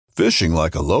Fishing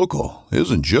like a local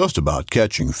isn't just about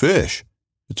catching fish.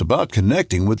 It's about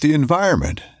connecting with the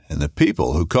environment and the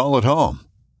people who call it home.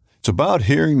 It's about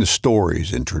hearing the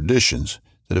stories and traditions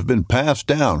that have been passed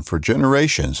down for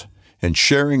generations and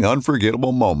sharing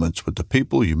unforgettable moments with the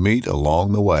people you meet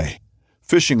along the way.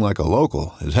 Fishing like a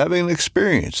local is having an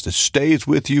experience that stays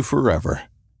with you forever.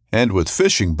 And with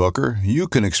Fishing Booker, you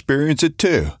can experience it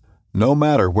too, no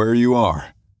matter where you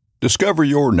are. Discover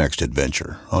your next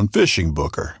adventure on Fishing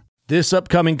Booker. This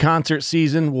upcoming concert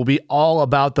season will be all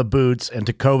about the boots, and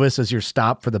Tecovas is your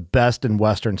stop for the best in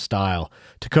Western style.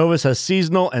 Tecovas has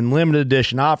seasonal and limited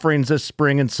edition offerings this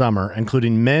spring and summer,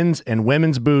 including men's and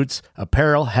women's boots,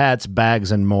 apparel, hats,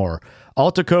 bags, and more.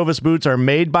 All Tecovas boots are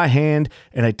made by hand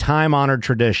in a time-honored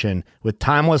tradition with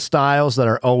timeless styles that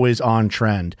are always on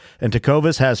trend. And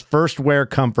Tecovas has first wear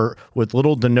comfort with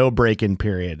little to no break-in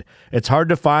period. It's hard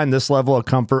to find this level of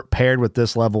comfort paired with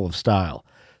this level of style.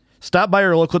 Stop by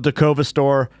your local Tecovas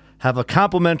store, have a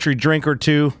complimentary drink or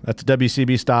two, that's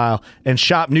WCB style, and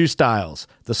shop new styles.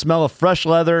 The smell of fresh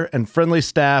leather and friendly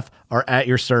staff are at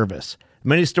your service.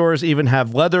 Many stores even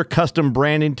have leather custom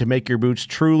branding to make your boots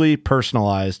truly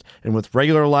personalized. And with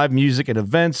regular live music and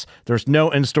events, there's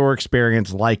no in-store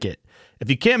experience like it.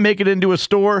 If you can't make it into a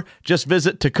store, just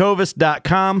visit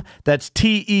tecovas.com. That's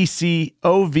TECOVAS.com.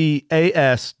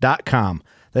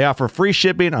 They offer free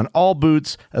shipping on all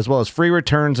boots, as well as free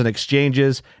returns and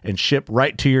exchanges, and ship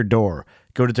right to your door.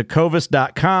 Go to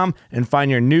tecovas.com and find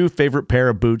your new favorite pair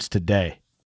of boots today.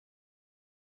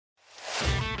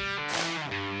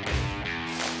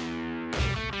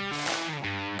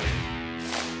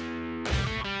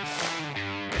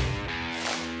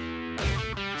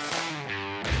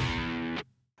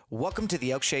 Welcome to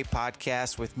the Elk Shape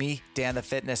Podcast with me, Dan the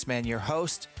Fitness Man, your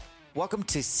host. Welcome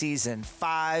to Season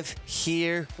 5.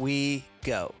 Here we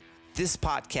go. This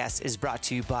podcast is brought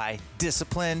to you by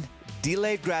discipline,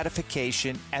 delayed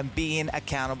gratification, and being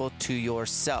accountable to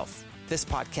yourself. This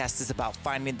podcast is about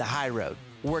finding the high road,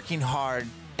 working hard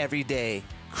every day,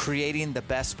 creating the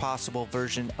best possible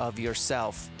version of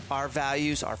yourself. Our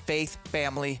values are faith,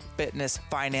 family, fitness,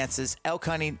 finances, elk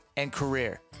hunting, and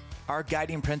career. Our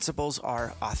guiding principles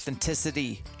are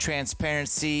authenticity,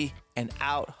 transparency, and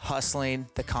out hustling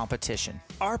the competition.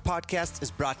 Our podcast is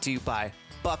brought to you by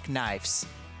Buck Knives,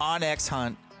 OnX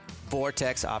Hunt,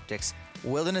 Vortex Optics,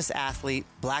 Wilderness Athlete,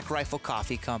 Black Rifle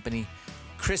Coffee Company,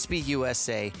 Crispy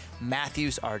USA,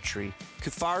 Matthews Archery,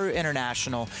 Kufaru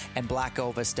International, and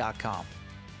blackovis.com.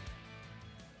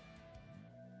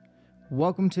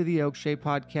 Welcome to the Elk Shape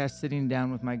Podcast, sitting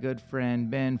down with my good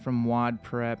friend Ben from Wad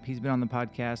Prep. He's been on the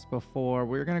podcast before.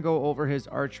 We're going to go over his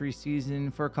archery season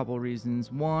for a couple of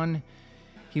reasons. One,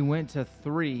 he went to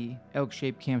 3 Elk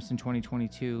Shape camps in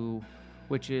 2022,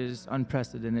 which is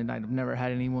unprecedented. I've never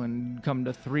had anyone come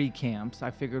to 3 camps.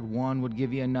 I figured 1 would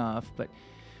give you enough, but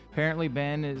apparently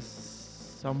Ben is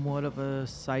somewhat of a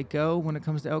psycho when it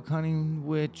comes to elk hunting,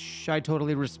 which I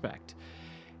totally respect.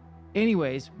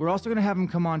 Anyways, we're also going to have him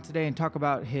come on today and talk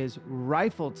about his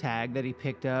rifle tag that he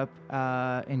picked up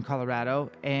in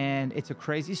Colorado. And it's a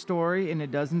crazy story, and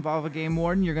it does involve a game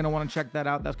warden. You're going to want to check that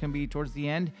out. That's going to be towards the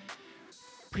end.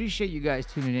 Appreciate you guys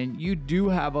tuning in. You do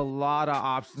have a lot of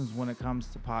options when it comes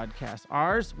to podcasts.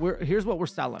 Here's what we're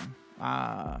selling.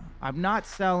 I'm not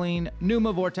selling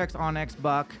Numa, Vortex, OnX,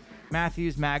 Buck,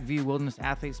 Matthews, Magview, Wilderness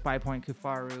Athlete, Spy Point,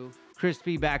 Kufaru,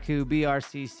 Crispy, Baku,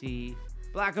 BRCC,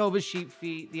 Black Ovis, Sheep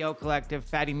Feet, The Elk Collective,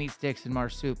 Fatty Meat Sticks, and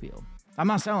Marsupial. I'm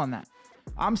not selling that.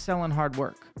 I'm selling hard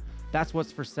work. That's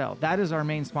what's for sale. That is our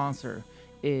main sponsor,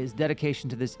 is dedication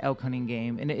to this elk hunting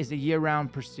game, and it is a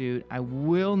year-round pursuit. I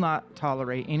will not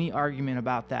tolerate any argument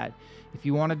about that. If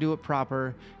you want to do it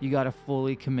proper, you got to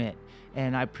fully commit.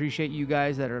 And I appreciate you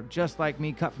guys that are just like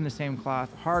me, cut from the same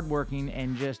cloth, hardworking,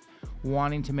 and just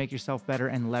wanting to make yourself better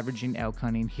and leveraging elk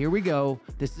hunting. Here we go.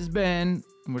 This is Ben,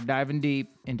 and we're diving deep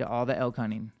into all the elk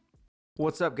hunting.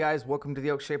 What's up, guys? Welcome to the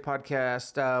Elk Shape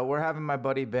Podcast. We're having my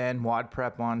buddy Ben, Wad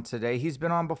Prep, on today. He's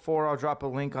been on before. I'll drop a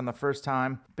link on the first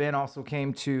time. Ben also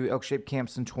came to Elk Shape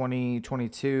camps in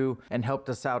 2022 and helped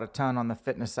us out a ton on the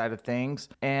fitness side of things.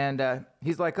 And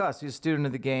he's like us. He's a student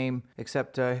of the game,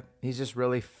 except he's just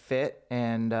really fit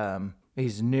and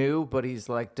he's new, but he's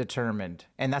like determined.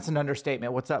 And that's an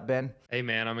understatement. What's up, Ben? Hey,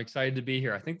 man, I'm excited to be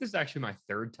here. I think this is actually my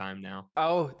 3rd time now.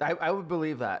 Oh, I would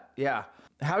believe that. Yeah.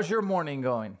 How's your morning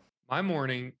going? My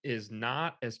morning is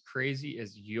not as crazy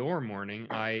as your morning.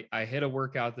 I hit a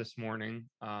workout this morning.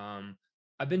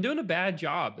 I've been doing a bad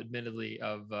job, admittedly,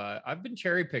 of I've been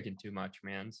cherry picking too much,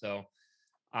 man. So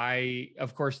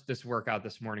of course, this workout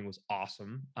this morning was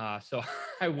awesome. So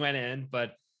I went in,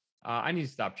 but I need to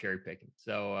stop cherry picking.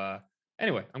 So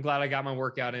anyway, I'm glad I got my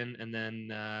workout in, and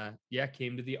then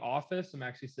came to the office. I'm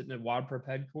actually sitting at Wad Prep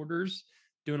headquarters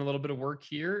doing a little bit of work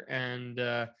here, and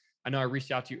I know I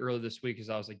reached out to you earlier this week because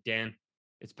I was like, Dan,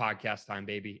 it's podcast time,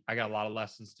 baby. I got a lot of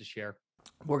lessons to share.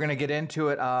 We're going to get into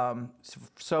it.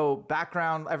 So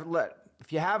background,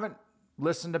 if you haven't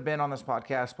listened to Ben on this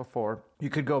podcast before, you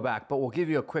could go back, but we'll give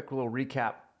you a quick little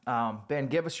recap. Ben,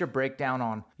 give us your breakdown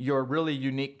on your really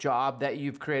unique job that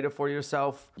you've created for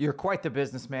yourself. You're quite the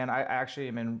businessman. I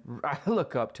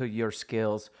look up to your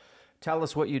skills. Tell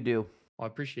us what you do. Well, I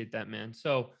appreciate that, man.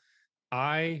 So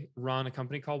I run a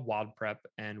company called Wad Prep,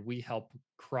 and we help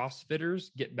CrossFitters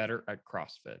get better at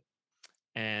CrossFit.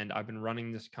 And I've been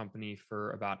running this company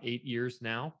for about 8 years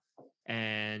now,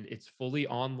 and it's fully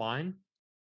online.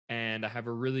 And I have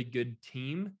a really good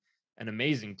team, an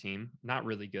amazing team, not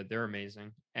really good, they're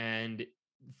amazing. And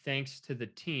thanks to the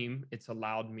team, it's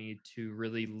allowed me to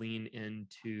really lean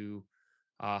into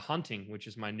hunting, which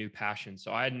is my new passion.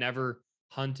 So I had never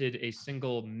hunted a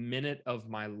single minute of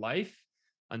my life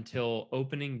until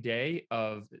opening day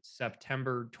of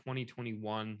September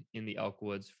 2021 in the Elk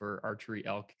Woods for archery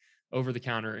elk over the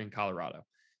counter in Colorado.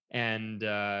 And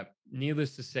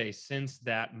needless to say, since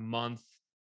that month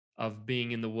of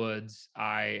being in the woods,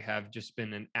 I have just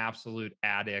been an absolute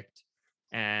addict,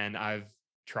 and I've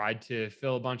tried to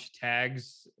fill a bunch of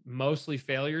tags, mostly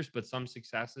failures, but some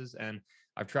successes. And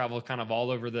I've traveled kind of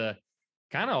all over the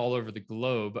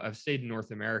globe. I've stayed in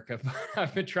North America, but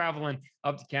I've been traveling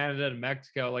up to Canada to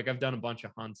Mexico. Like, I've done a bunch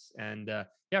of hunts, and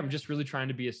I'm just really trying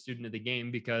to be a student of the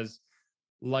game, because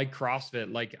like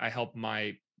CrossFit, like I help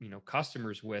my,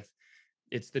 customers with,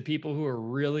 it's the people who are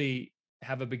really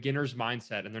have a beginner's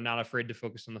mindset, and they're not afraid to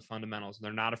focus on the fundamentals, and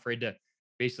they're not afraid to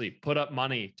basically put up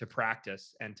money to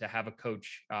practice and to have a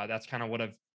coach. That's kind of what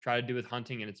I've tried to do with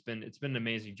hunting, and it's been an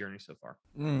amazing journey so far.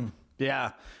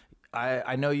 Yeah.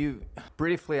 I know you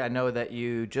briefly. I know that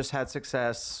you just had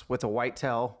success with a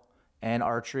whitetail and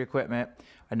archery equipment.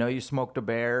 I know you smoked a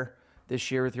bear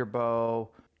this year with your bow,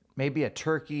 maybe a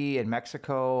turkey in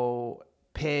Mexico,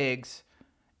 pigs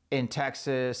in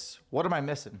Texas. What am I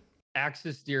missing?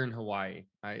 Axis deer in Hawaii.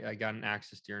 I got an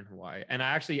axis deer in Hawaii, and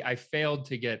I failed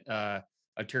to get a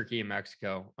turkey in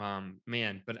Mexico.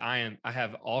 But I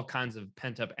have all kinds of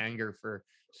pent up anger for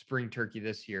spring turkey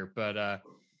this year. But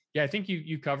I think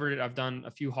you covered it. I've done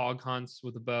a few hog hunts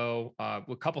with a bow,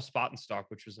 with a couple spot and stalk,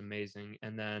 which was amazing,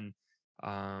 and then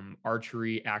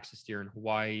archery, axis deer in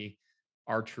Hawaii,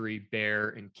 archery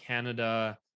bear in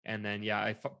Canada. And then,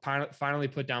 I finally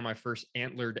put down my first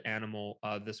antlered animal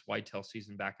this whitetail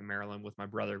season back in Maryland with my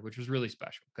brother, which was really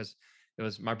special because it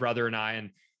was my brother and I,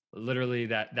 and literally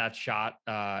that shot,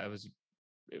 it was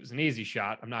an easy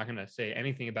shot. I'm not going to say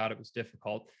anything about it. It was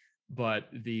difficult, but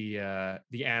the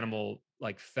animal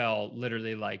like fell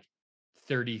literally like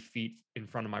 30 feet in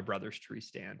front of my brother's tree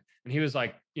stand. And he was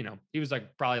like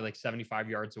probably like 75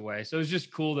 yards away. So it was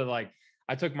just cool that like,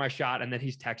 I took my shot, and then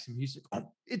he's texting me. He's like,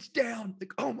 "Oh, it's down!"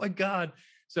 Like, "Oh my God!"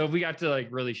 So we got to like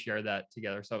really share that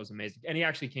together. So it was amazing. And he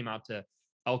actually came out to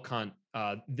elk hunt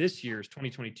this year's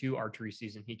 2022 archery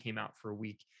season. He came out for a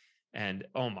week, and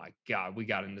oh my God, we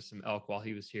got into some elk while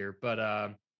he was here. But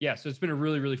so it's been a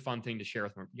really, really fun thing to share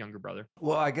with my younger brother.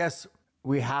 Well, I guess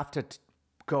we have to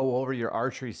go over your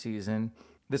archery season.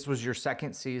 This was your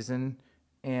second season,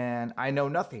 and I know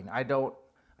nothing. I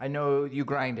know you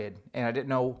grinded, and I didn't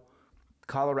know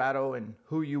Colorado and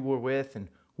who you were with and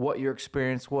what your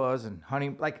experience was and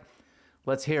hunting. Like,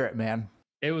 let's hear it, man.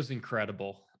 It was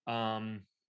incredible.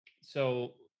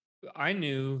 So I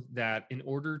knew that in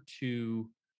order to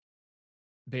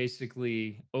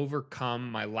basically overcome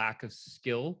my lack of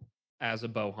skill as a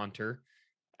bow hunter,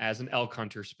 as an elk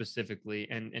hunter specifically,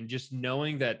 and just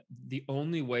knowing that the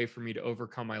only way for me to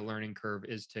overcome my learning curve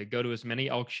is to go to as many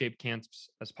elk-shaped camps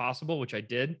as possible, which I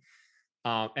did.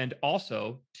 And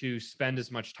also to spend as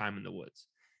much time in the woods.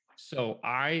 So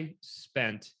I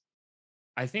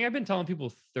think I've been telling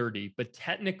people 30, but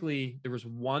technically there was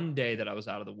one day that I was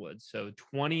out of the woods. So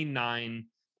 29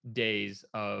 days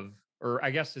or I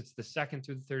guess it's the 2nd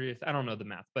through the 30th. I don't know the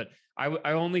math, but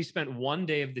I only spent one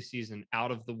day of the season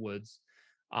out of the woods.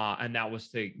 And that was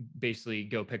to basically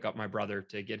go pick up my brother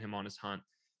to get him on his hunt.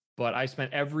 But I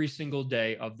spent every single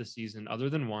day of the season, other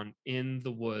than one, in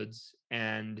the woods,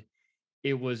 and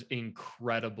it was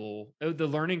incredible. The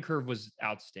learning curve was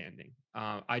outstanding.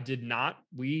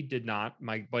 We did not,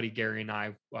 my buddy Gary and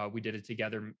I, we did it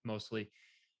together mostly.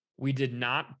 We did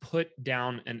not put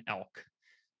down an elk,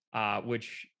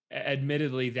 which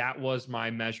admittedly, that was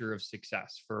my measure of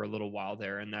success for a little while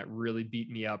there. And that really beat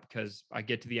me up because I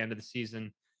get to the end of the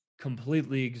season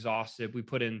completely exhausted. We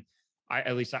put in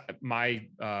my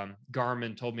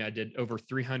Garmin told me I did over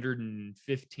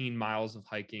 315 miles of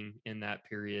hiking in that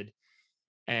period.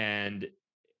 And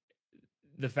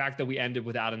the fact that we ended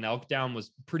without an elk down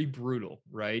was pretty brutal,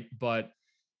 right? But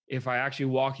if I actually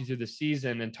walk you through the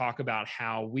season and talk about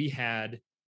how we had,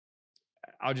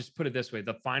 I'll just put it this way,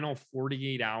 the final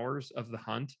 48 hours of the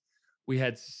hunt, we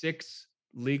had 6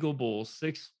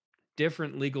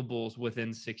 different legal bulls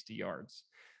within 60 yards.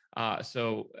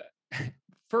 So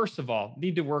first of all,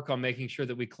 need to work on making sure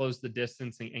that we close the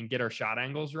distance and get our shot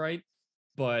angles right.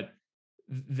 But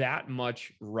that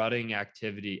much rutting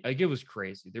activity, like, it was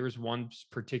crazy. There was one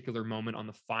particular moment on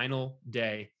the final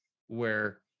day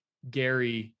where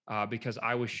Gary, because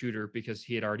I was shooter, because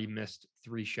he had already missed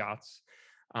 3 shots.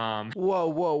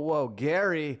 Whoa.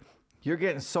 Gary, you're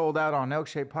getting sold out on Elk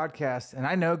Shape Podcast, and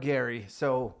I know Gary,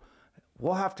 so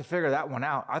we'll have to figure that one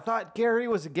out. I thought Gary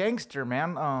was a gangster,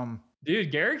 man.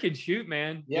 Dude, Gary can shoot,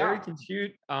 man. Yeah. Gary can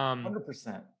shoot.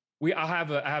 100%. I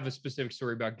have a specific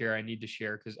story about Gary I need to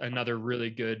share, because another really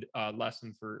good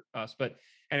lesson for us. But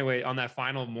anyway, on that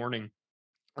final morning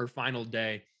or final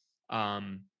day,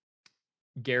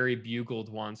 Gary bugled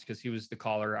once, because he was the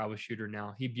caller, I was shooter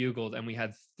now. He bugled, and we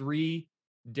had 3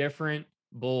 different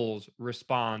bulls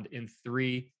respond in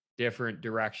 3 different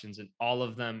directions, and all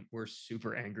of them were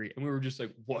super angry. And we were just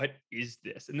like, what is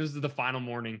this? And this is the final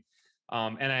morning.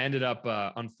 And I ended up,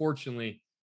 unfortunately,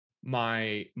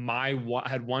 I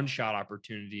had 1 shot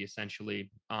opportunity essentially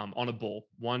on a bull,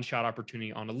 1 shot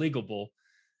opportunity on a legal bull.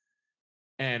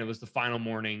 And it was the final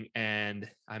morning, and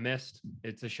I missed.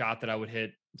 It's a shot that I would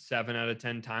hit 7 out of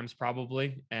 10 times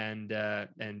probably. And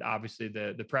obviously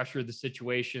the pressure of the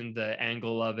situation, the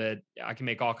angle of it, I can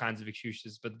make all kinds of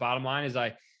excuses, but the bottom line is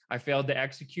I failed to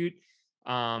execute.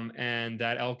 And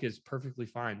that elk is perfectly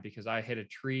fine, because I hit a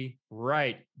tree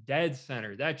right dead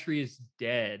center. That tree is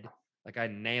dead. Like, I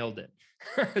nailed it.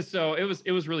 So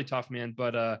it was really tough, man.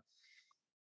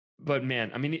 But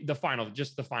man, I mean, the final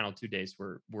 2 days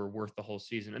were worth the whole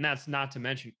season. And that's not to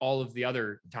mention all of the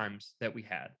other times that we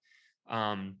had.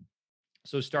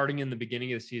 So starting in the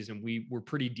beginning of the season, we were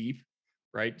pretty deep,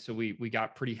 right? So we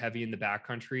got pretty heavy in the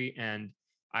backcountry, and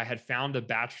I had found a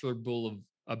bachelor group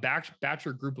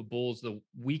of bulls the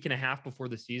week and a half before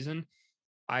the season.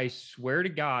 I swear to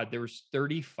God, there was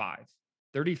 35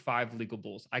 legal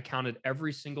bulls. I counted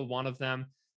every single one of them.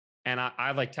 And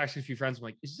I like texted a few friends. I'm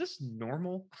like, is this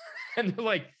normal? And they're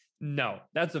like, no,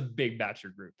 that's a big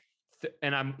bachelor group.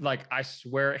 And I'm like, I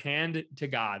swear, hand to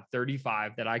God,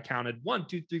 35 that I counted 1,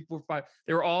 2, 3, 4, 5.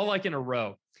 They were all like in a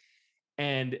row.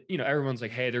 And, everyone's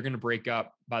like, hey, they're going to break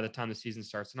up by the time the season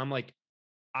starts. And I'm like,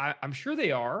 I'm sure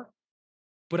they are,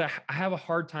 but I have a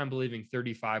hard time believing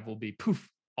 35 will be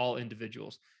all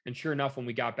individuals. And sure enough, when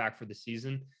we got back for the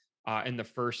season, in the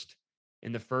first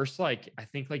like, I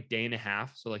think like day and a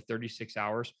half, so like 36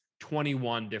 hours,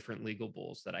 21 different legal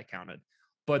bulls that I counted.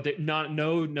 But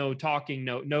no talking,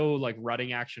 no like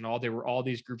rutting action. They were all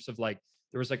these groups of, like,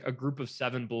 there was like a group of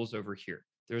 7 bulls over here.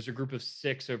 There was a group of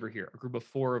 6 over here, a group of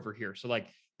 4 over here. So like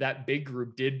that big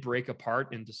group did break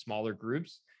apart into smaller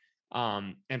groups.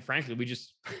 And frankly,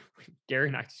 Gary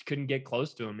and I just couldn't get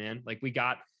close to him, man. Like, we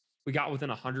got within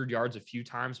 100 yards a few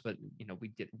times, but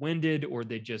we'd get winded, or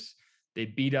they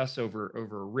beat us over a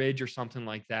ridge or something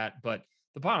like that. But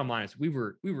the bottom line is we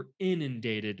were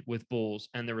inundated with bulls,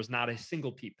 and there was not a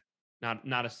single peep,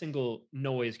 not a single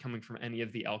noise coming from any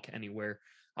of the elk anywhere.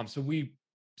 So we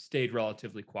stayed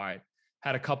relatively quiet.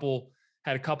 Had a couple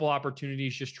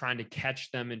opportunities just trying to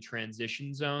catch them in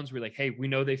transition zones. We're like, hey, we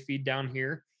know they feed down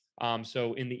here.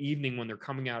 So in the evening, when they're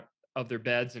coming out of their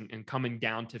beds and coming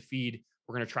down to feed,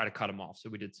 we're going to try to cut them off. So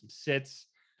we did some sits.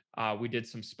 We did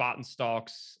some spot and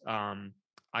stalks.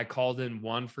 I called in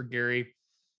one for Gary,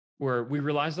 where we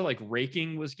realized that like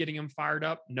raking was getting him fired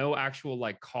up. No actual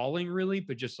like calling really,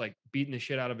 but just like beating the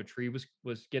shit out of a tree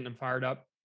was getting him fired up.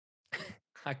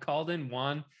 I called in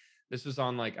one. This was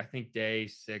on like, I think day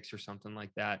 6 or something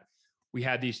like that. We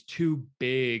had these 2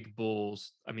 big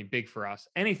bulls. I mean, big for us.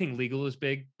 Anything legal is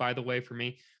big, by the way, for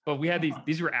me. But we had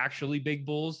these were actually big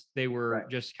bulls. They were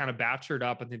just kind of bachelor'd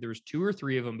up. I think there was 2 or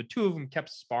 3 of them, but 2 of them kept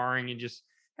sparring and just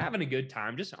having a good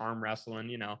time, just arm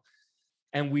wrestling,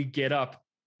 And we get up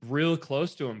real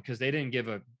close to them because they didn't give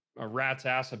a rat's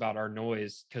ass about our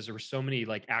noise, because there were so many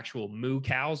like actual moo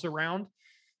cows around.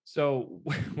 So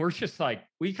we're just like,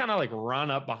 we kind of like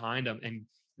run up behind them, and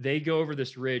they go over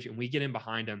this ridge, and we get in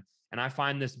behind them. And I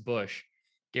find this bush.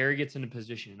 Gary gets into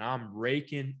position, and I'm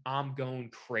raking. I'm going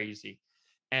crazy.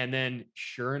 And then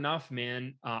sure enough,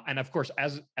 man, and of course,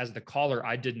 as the caller,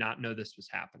 I did not know this was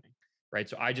happening, right?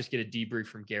 So I just get a debrief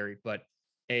from Gary, but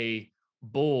a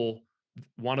bull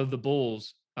one of the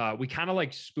bulls, we kind of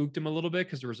like spooked him a little bit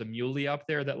because there was a muley up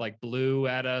there that like blew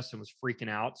at us and was freaking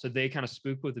out. So they kind of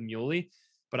spooked with the muley,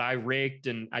 but I raked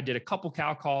and I did a couple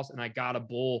cow calls and I got a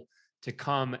bull to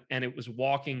come, and it was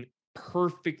walking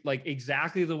perfect, like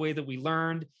exactly the way that we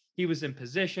learned. He was in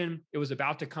position. It was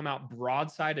about to come out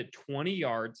broadside at 20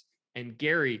 yards, and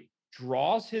Gary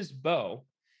draws his bow.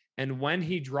 And when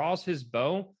he draws his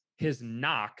bow, his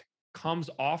nock comes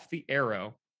off the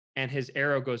arrow, and his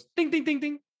arrow goes ding, ding, ding,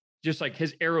 ding. Just like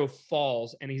his arrow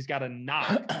falls, and he's got a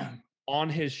nock on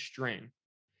his string.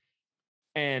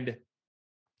 And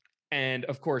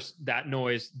of course, that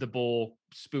noise, the bull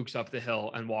spooks up the hill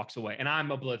and walks away. And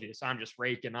I'm oblivious. I'm just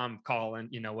raking, I'm calling,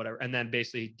 whatever. And then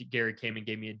basically Gary came and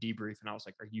gave me a debrief, and I was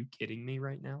like, are you kidding me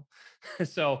right now?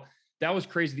 So that was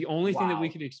crazy. The only thing that we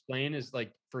could explain is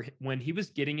like for when he was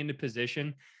getting into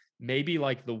position, maybe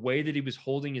like the way that he was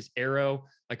holding his arrow,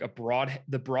 like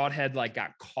the broadhead like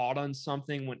got caught on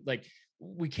something when like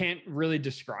we can't really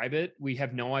describe it. We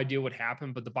have no idea what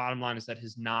happened, but the bottom line is that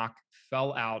his nock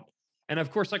fell out. And of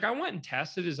course, like I went and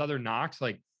tested his other nocks.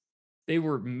 Like they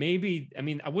were maybe, I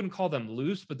mean, I wouldn't call them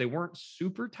loose, but they weren't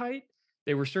super tight.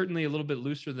 They were certainly a little bit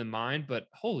looser than mine, but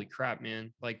holy crap,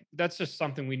 man. Like that's just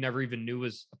something we never even knew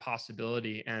was a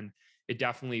possibility. And it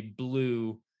definitely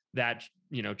blew that,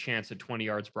 chance at 20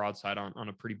 yards broadside on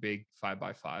a pretty big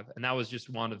 5x5. And that was just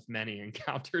one of many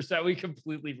encounters that we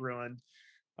completely ruined.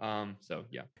 So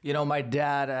yeah. My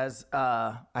dad,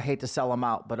 I hate to sell him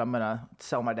out, but I'm going to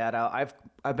sell my dad out.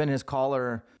 I've been his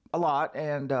caller a lot.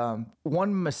 And,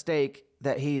 one mistake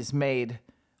that he's made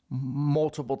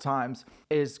multiple times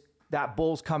is that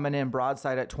bull's coming in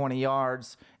broadside at 20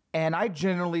 yards. And I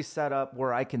generally set up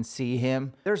where I can see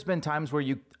him. There's been times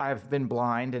where I've been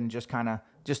blind and just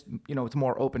it's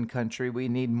more open country. We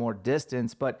need more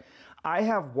distance, but I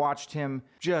have watched him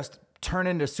just turn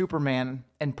into Superman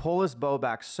and pull his bow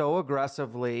back so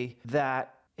aggressively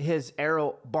that his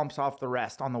arrow bumps off the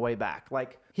rest on the way back.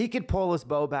 Like he could pull his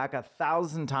bow back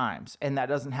 1,000 times and that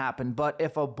doesn't happen. But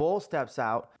if a bull steps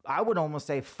out, I would almost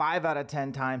say 5 out of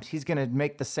 10 times he's going to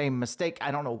make the same mistake.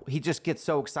 I don't know. He just gets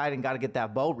so excited and got to get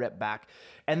that bow ripped back.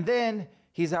 And then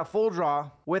he's at full draw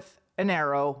with an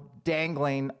arrow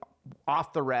dangling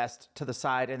off the rest to the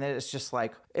side. And then it's just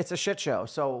like, it's a shit show.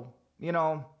 So,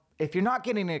 if you're not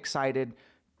getting excited,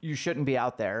 you shouldn't be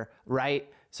out there,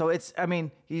 right? So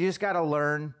you just got to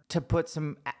learn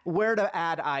to where to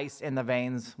add ice in the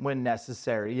veins when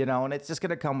necessary, and it's just going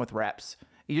to come with reps.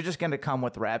 You're just going to come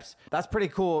with reps. That's pretty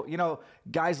cool.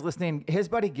 Guys listening, his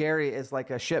buddy Gary is like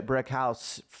a shit brick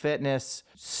house fitness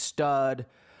stud.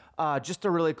 Just a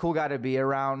really cool guy to be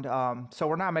around. So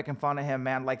we're not making fun of him,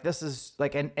 man. Like this is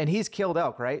like, and he's killed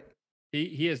elk, right?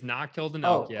 He has not killed an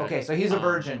elk yet. Okay. So he's a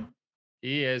virgin.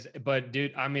 He is, but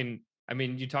dude, I mean,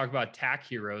 you talk about tack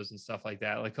heroes and stuff like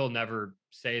that. Like he'll never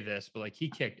say this, but like he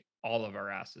kicked all of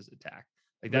our asses at tack.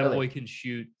 Like that boy can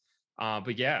shoot.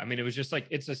 But yeah, I mean, it was just like,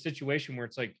 it's a situation where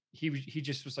it's like, he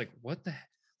just was like, what the heck?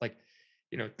 Like,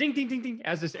 ding, ding, ding, ding,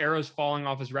 as this arrow's falling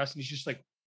off his rest. And he's just like,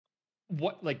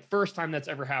 what, like first time that's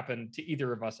ever happened to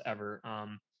either of us ever.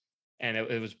 And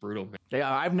it was brutal.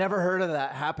 Yeah. I've never heard of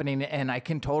that happening. And I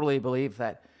can totally believe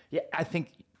that. Yeah. I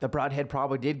think the broadhead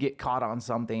probably did get caught on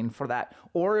something for that,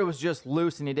 or it was just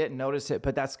loose and he didn't notice it,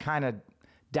 but that's kind of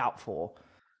doubtful.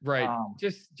 Right.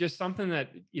 Just something that,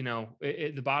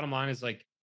 the bottom line is like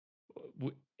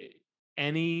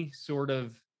any sort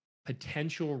of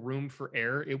potential room for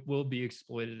error, it will be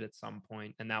exploited at some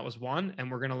point. And that was one,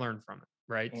 and we're going to learn from it.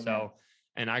 Right. Amen. So,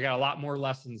 and I got a lot more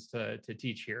lessons to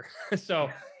teach here. So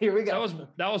here we go.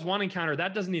 That was one encounter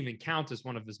that doesn't even count as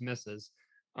one of his misses.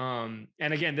 And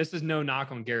again, this is no knock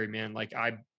on Gary, man. Like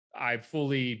I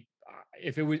fully,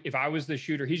 if I was the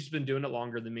shooter, he's just been doing it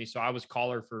longer than me. So I was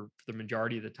caller for the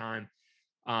majority of the time.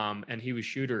 And he was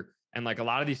shooter. And like a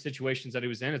lot of these situations that he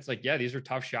was in, it's like, yeah, these are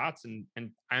tough shots. And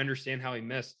I understand how he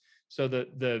missed. So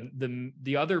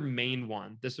the other main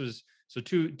one,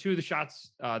 two of the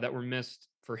shots that were missed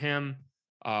for him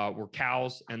were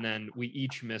cows. And then we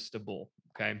each missed a bull.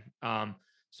 Okay.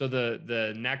 So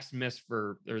the next miss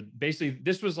basically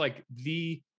this was like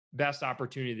the best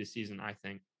opportunity this season, I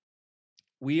think.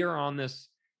 We are on this,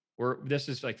 this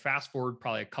is like fast forward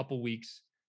probably a couple weeks.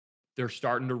 They're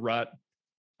starting to rut.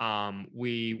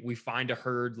 We find a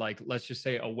herd, like, let's just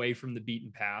say away from the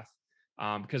beaten path.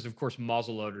 Because of course,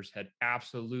 muzzleloaders had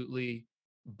absolutely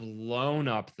blown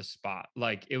up the spot.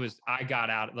 Like I got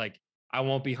out, like I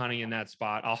won't be hunting in that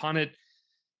spot. I'll hunt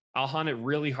it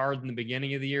really hard in the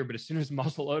beginning of the year, but as soon as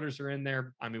muzzleloaders are in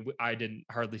there, I mean, I didn't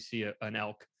hardly see an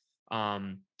elk.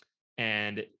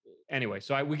 And anyway,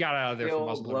 so we got out of there. It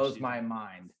blows my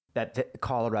mind. that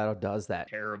Colorado does that.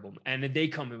 Terrible. And then they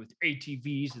come in with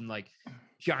ATVs and like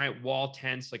giant wall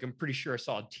tents. Like I'm pretty sure I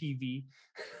saw a TV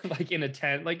like in a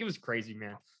tent. Like it was crazy,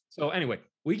 man. So anyway,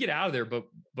 we get out of there,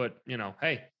 but you know,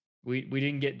 hey, we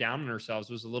didn't get down on ourselves.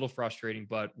 It was a little frustrating,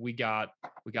 but we got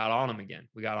on them again.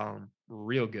 We got on them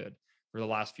real good for the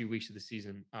last few weeks of the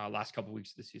season, last couple of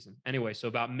weeks of the season. Anyway, so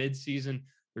about mid-season,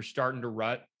 they're starting to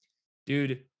rut.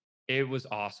 Dude, it was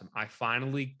awesome. I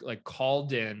finally like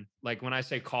called in, like when I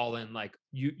say call in, like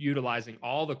utilizing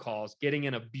all the calls, getting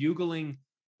in a bugling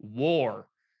war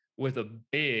with a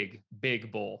big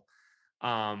bull.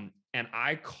 And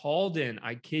I called in,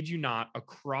 I kid you not,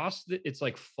 across it's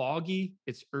like foggy.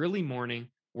 It's early morning.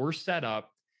 We're set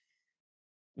up.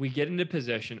 We get into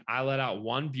position. I let out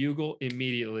one bugle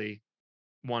immediately.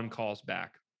 One calls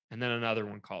back and then another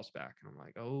one calls back. And I'm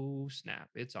like, oh snap,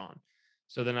 it's on.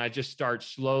 So then I just start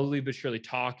slowly but surely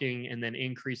talking and then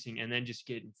increasing and then just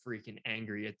getting freaking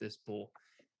angry at this bull.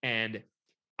 And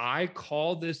I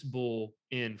call this bull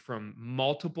in from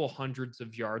multiple hundreds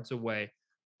of yards away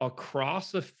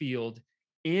across a field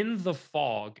in the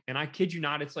fog. And I kid you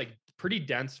not, it's like pretty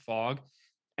dense fog.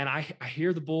 And I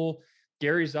hear the bull.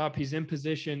 Gary's up, he's in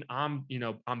position. I'm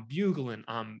bugling,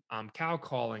 I'm cow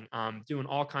calling, I'm doing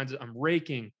all kinds of, I'm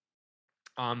raking.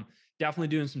 Definitely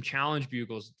doing some challenge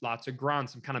bugles, lots of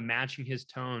grunts. I'm kind of matching his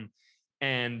tone.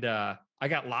 And I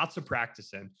got lots of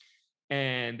practice in.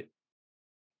 And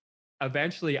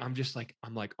eventually I'm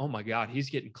like, oh my God,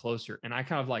 he's getting closer. And I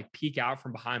kind of like peek out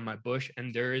from behind my bush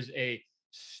and there is a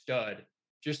stud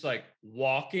just like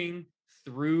walking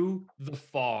through the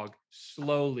fog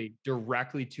slowly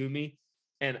directly to me.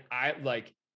 And I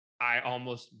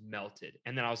almost melted.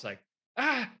 And then I was like,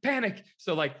 panic.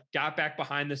 So like got back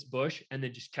behind this bush and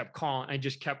then just kept calling.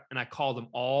 I called them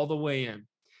all the way in.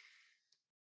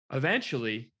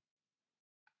 Eventually,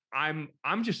 I'm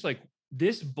just like,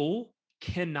 this bull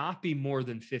cannot be more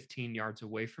than 15 yards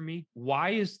away from me. Why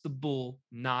is the bull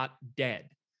not dead?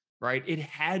 Right? It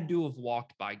had to have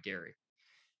walked by Gary.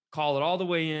 Call it all the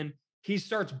way in. He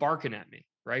starts barking at me,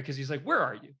 right? Because he's like, where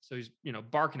are you? So he's,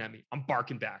 barking at me. I'm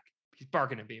barking back. He's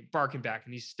barking at me, barking back.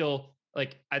 And he's still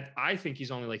like, I think he's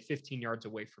only like 15 yards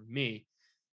away from me.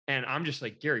 And I'm just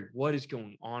like, Gary, what is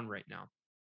going on right now?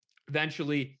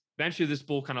 Eventually this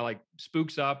bull kind of like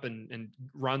spooks up and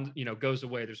runs, goes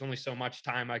away. There's only so much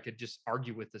time I could just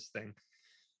argue with this thing.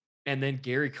 And then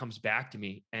Gary comes back to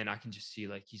me and I can just see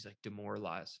like, he's like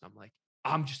demoralized. And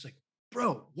I'm just like,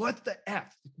 bro, what the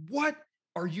F? What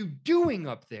are you doing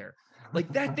up there?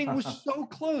 Like that thing was so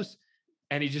close.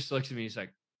 And he just looks at me. He's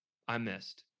like, I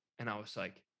missed. And I was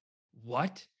like,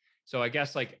 what? So I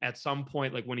guess like at some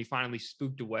point, like when he finally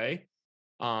spooked away,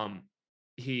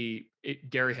 Gary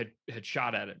had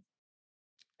shot at it.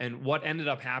 And what ended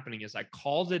up happening is I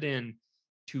called it in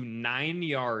to 9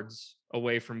 yards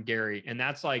away from Gary. And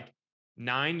that's like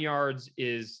 9 yards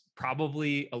is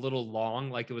probably a little long.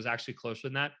 Like it was actually closer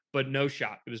than that, but no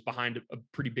shot. It was behind a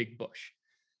pretty big bush.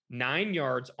 9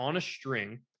 yards on a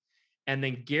string. And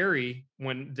then Gary,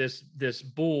 when this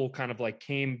bull kind of like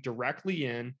came directly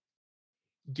in,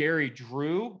 Gary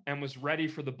drew and was ready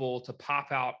for the bull to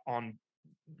pop out on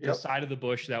the side of the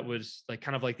bush that was like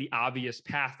kind of like the obvious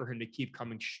path for him to keep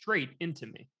coming straight into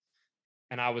me.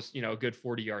 And I was, a good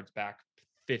 40 yards back,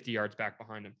 50 yards back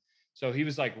behind him. So he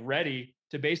was like ready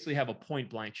to basically have a point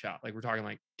blank shot. Like we're talking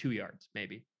like 2 yards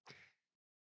maybe.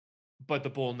 But the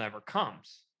bull never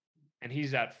comes. And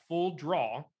he's at full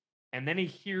draw. And then he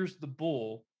hears the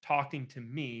bull talking to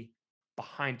me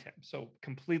behind him. So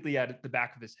completely at the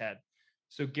back of his head.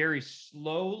 So Gary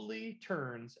slowly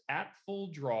turns at full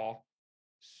draw,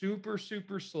 super,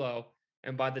 super slow.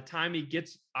 And by the time he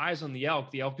gets eyes on the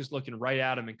elk is looking right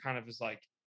at him and kind of is like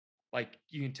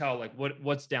you can tell like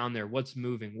what's down there, what's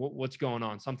moving, what's going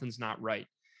on, something's not right.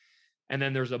 And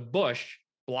then there's a bush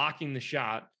blocking the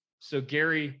shot. So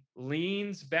Gary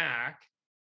leans back,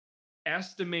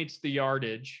 estimates the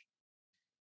yardage.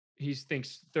 He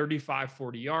thinks 35,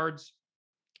 40 yards,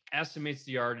 estimates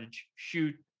the yardage,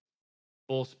 shoot,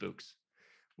 bull spooks.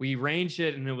 We ranged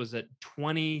it and it was at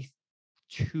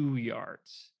 22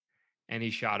 yards and he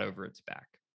shot over its back.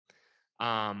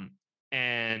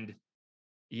 And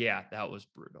yeah, that was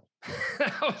brutal.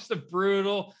 that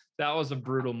was a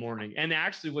brutal morning. And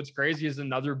actually what's crazy is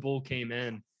another bull came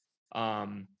in.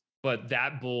 But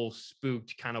that bull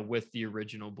spooked kind of with the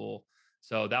original bull.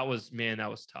 So that was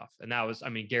tough. And that was,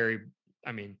 Gary,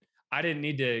 I didn't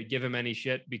need to give him any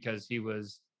shit because he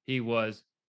was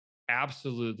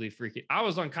absolutely freaking. I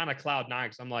was on kind of cloud nine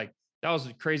because I'm like, that was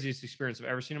the craziest experience I've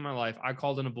ever seen in my life. I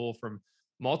called in a bull from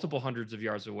multiple hundreds of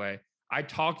yards away. I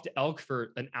talked to elk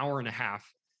for an hour and a half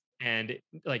and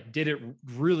like did it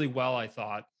really well. I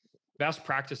thought best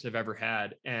practice I've ever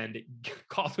had, and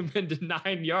called him into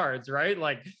 9 yards, right?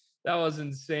 Like that was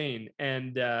insane.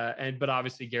 But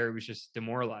obviously Gary was just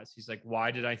demoralized. He's like, why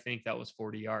did I think that was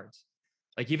 40 yards?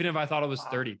 Like, even if I thought it was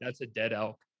 30, that's a dead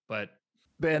elk. But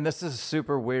Ben, this is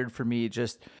super weird for me.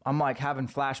 I'm like having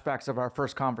flashbacks of our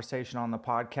first conversation on the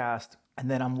podcast. And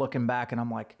then I'm looking back and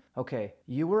I'm like, okay,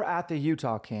 you were at the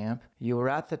Utah camp. You were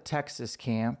at the Texas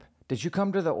camp. Did you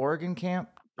come to the Oregon camp?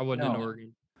 I wasn't in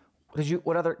Oregon. Did you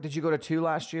go to 2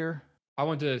 last year? I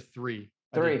went to 3.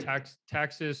 3. I did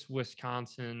Texas,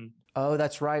 Wisconsin. Oh,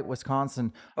 that's right.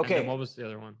 Wisconsin. Okay. And then what was the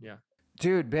other one? Yeah.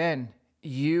 Dude, Ben,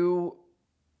 you,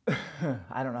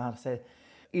 I don't know how to say it.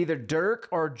 Either Dirk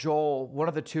or Joel, one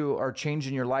of the two, are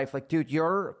changing your life. Like, dude,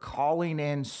 you're calling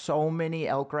in so many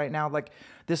elk right now. Like,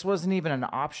 this wasn't even an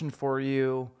option for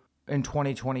you in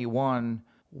 2021.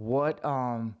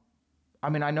 I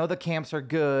mean, I know the camps are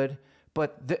good,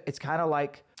 but it's kind of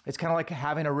like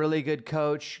having a really good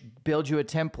coach build you a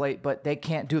template, but they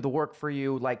can't do the work for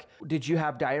you. Like, did you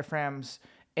have diaphragms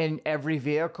in every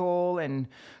vehicle? And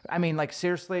I mean, like,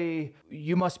 seriously,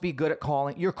 you must be good at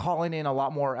calling. You're calling in a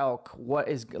lot more elk. What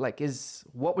was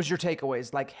your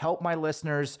takeaways? Like, help my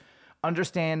listeners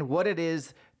understand what it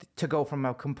is to go from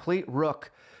a complete rook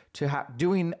to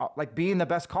being the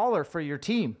best caller for your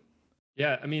team.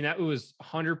 Yeah. I mean, that was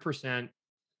 100%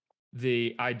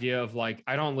 the idea of like,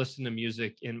 I don't listen to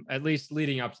music at least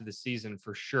leading up to the season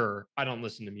for sure. I don't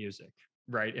listen to music.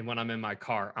 Right. And when I'm in my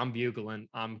car, I'm bugling,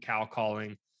 I'm cow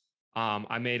calling.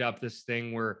 I made up this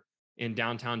thing where in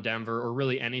downtown Denver, or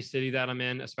really any city that I'm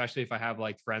in, especially if I have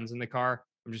like friends in the car,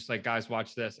 I'm just like, guys,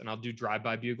 watch this. And I'll do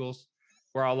drive-by bugles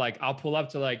where I'll pull up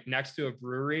to like next to a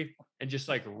brewery and just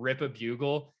like rip a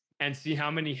bugle and see how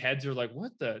many heads are like,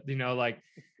 what the,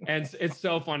 and it's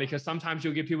so funny because sometimes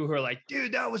you'll get people who are like,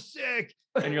 dude, that was sick.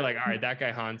 And you're like, all right, that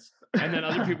guy hunts. And then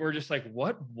other people are just like,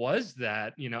 what was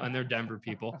that? And they're Denver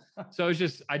people. So it's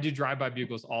just, I do drive-by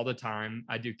bugles all the time.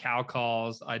 I do cow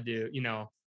calls. I do,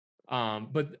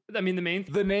 but I mean,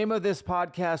 the name of this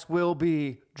podcast will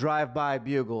be Drive-By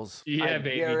Bugles. Yeah,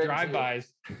 baby,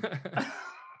 drive-bys.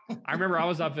 I remember I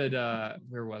was up at,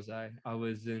 where was I? I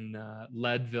was in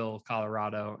Leadville,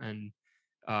 Colorado, and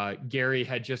Gary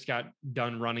had just got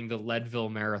done running the Leadville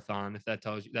Marathon. If that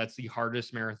tells you, that's the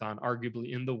hardest marathon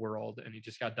arguably in the world. And he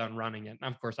just got done running it.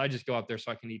 And of course I just go up there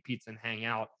so I can eat pizza and hang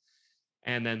out.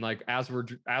 And then like, as we're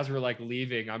like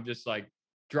leaving, I'm just like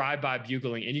drive-by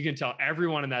bugling, and you can tell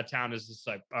everyone in that town is just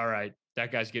like, all right,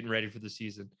 that guy's getting ready for the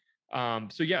season.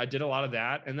 So yeah, I did a lot of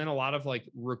that. And then a lot of like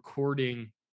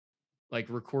recording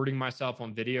myself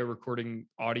on video, recording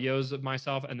audios of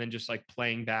myself, and then just like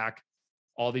playing back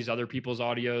all these other people's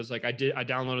audios. Like I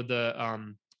downloaded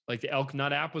the Elk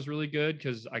Nut app was really good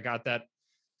because I got that,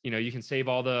 you can save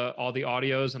all the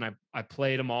audios, and I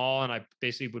played them all, and I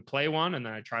basically would play one and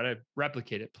then I try to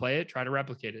replicate it, play it, try to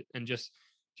replicate it, and just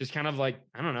kind of like,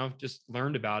 I don't know, just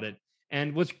learned about it.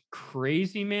 And what's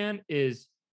crazy, man, is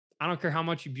I don't care how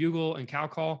much you bugle and cow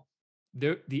call,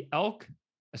 the elk,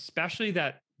 especially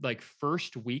that like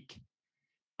first week.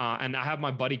 And I have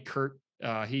my buddy Kurt,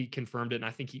 he confirmed it. And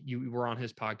I think you were on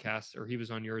his podcast, or he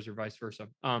was on yours, or vice versa.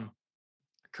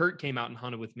 Kurt came out and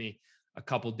hunted with me a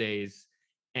couple days,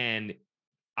 and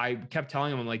I kept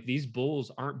telling him, I'm like, these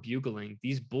bulls aren't bugling.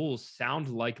 These bulls sound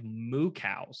like moo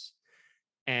cows.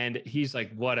 And he's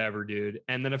like, whatever, dude.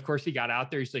 And then of course he got out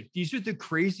there. He's like, these are the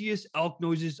craziest elk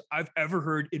noises I've ever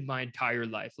heard in my entire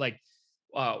life. Like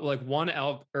one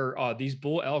elk, or these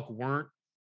bull elk weren't,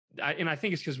 and I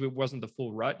think it's because it wasn't the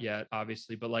full rut yet,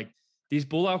 obviously, but like these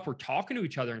bull elk were talking to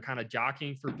each other and kind of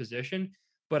jockeying for position.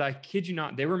 But I kid you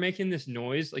not, they were making this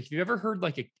noise. Like, if you've ever heard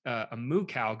like a moo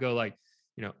cow go like,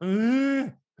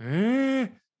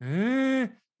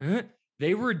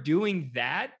 they were doing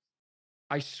that.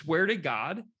 I swear to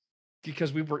God,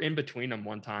 because we were in between them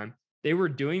one time, they were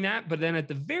doing that. But then at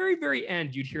the very, very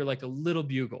end, you'd hear like a little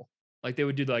bugle. Like they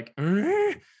would do like,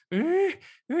 and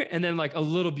then like a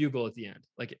little bugle at the end.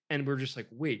 Like, and we're just like,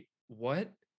 wait,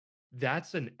 what?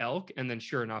 That's an elk? And then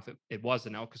sure enough, it was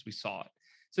an elk because we saw it.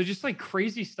 So just like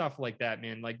crazy stuff like that,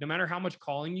 man. Like no matter how much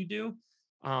calling you do,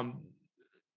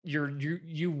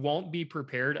 you won't be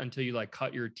prepared until you like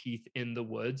cut your teeth in the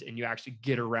woods and you actually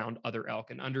get around other elk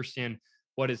and understand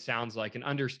what it sounds like, and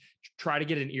try to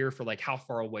get an ear for like how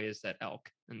far away is that elk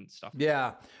and stuff.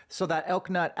 Yeah. So that Elk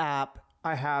Nut app,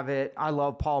 I have it. I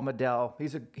love Paul Medell.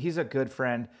 He's a good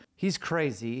friend. He's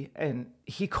crazy. And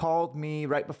he called me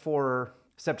right before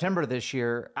September this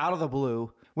year out of the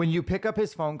blue. When you pick up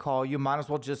his phone call, you might as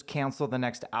well just cancel the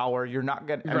next hour. You're not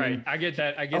going to. Right. I get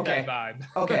that. I get that vibe.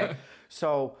 Okay.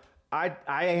 So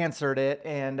I answered it,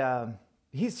 and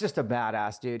he's just a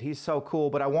badass dude. He's so cool.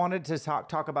 But I wanted to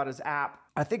talk about his app.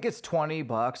 I think it's $20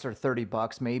 or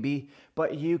 $30 maybe,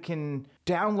 but you can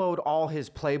download all his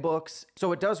playbooks.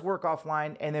 So it does work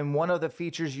offline. And then one of the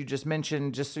features you just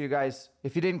mentioned, just so you guys,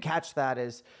 if you didn't catch that,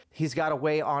 is he's got a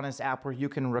way on his app where you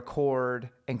can record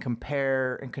and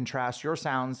compare and contrast your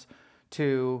sounds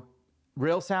to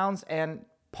real sounds and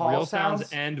Paul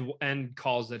sounds and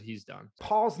calls that he's done.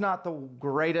 Paul's not the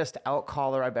greatest elk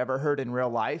caller I've ever heard in real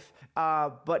life,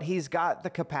 but he's got the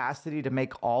capacity to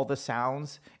make all the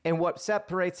sounds. And what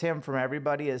separates him from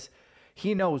everybody is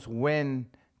he knows when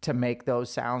to make those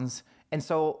sounds. And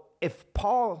so if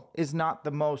Paul is not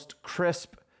the most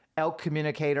crisp elk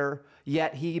communicator,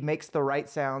 yet he makes the right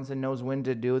sounds and knows when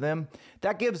to do them,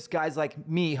 that gives guys like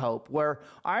me hope, where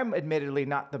I'm admittedly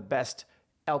not the best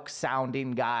elk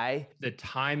sounding guy. The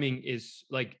timing is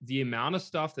like the amount of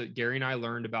stuff that Gary and I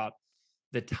learned about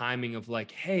the timing of like,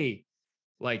 hey,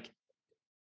 like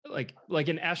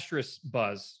an estrus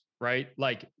buzz, right?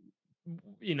 Like,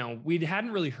 you know, we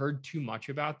hadn't really heard too much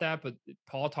about that, but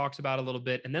Paul talks about it a little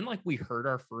bit. And then like we heard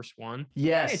our first one.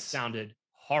 Yes. It sounded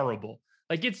horrible.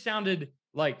 Like it sounded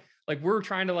like we're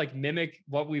trying to like mimic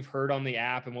what we've heard on the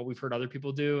app and what we've heard other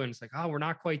people do. And it's like, oh, we're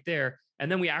not quite there.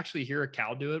 And then we actually hear a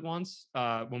cow do it once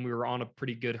when we were on a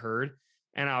pretty good herd.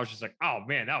 And I was just like, oh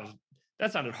man,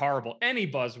 that sounded horrible. Any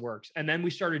buzz works. And then we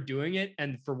started doing it.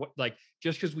 And for what, like,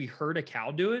 just because we heard a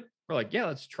cow do it, we're like, yeah,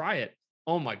 let's try it.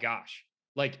 Oh my gosh.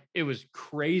 Like it was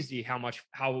crazy how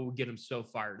it would get them so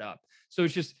fired up. So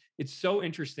it's so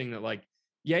interesting that like,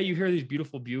 yeah, you hear these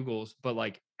beautiful bugles, but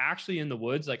like actually in the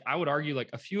woods, like I would argue like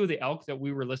a few of the elk that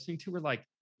we were listening to were like,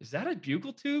 is that a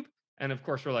bugle tube? And of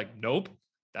course we're like, nope,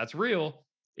 that's real.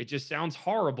 It just sounds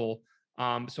horrible.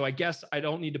 So I guess I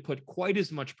don't need to put quite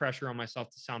as much pressure on myself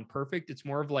to sound perfect. It's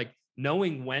more of like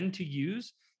knowing when to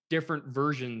use different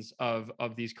versions of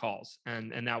these calls.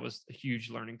 And that was a huge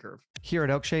learning curve. Here at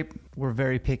Elkshape, we're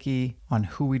very picky on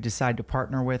who we decide to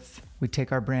partner with. We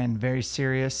take our brand very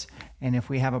serious. And if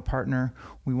we have a partner,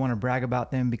 we want to brag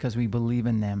about them because we believe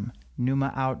in them.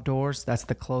 Numa Outdoors, that's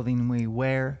the clothing we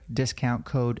wear. Discount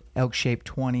code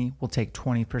Elkshape20 will take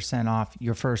 20% off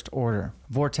your first order.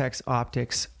 Vortex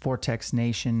Optics, Vortex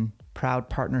Nation, proud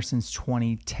partner since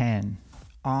 2010.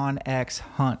 OnX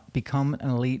Hunt, become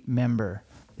an elite member.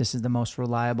 This is the most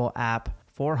reliable app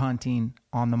for hunting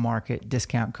on the market.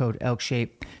 Discount code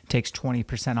Elkshape takes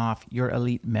 20% off your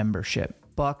elite membership.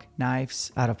 Buck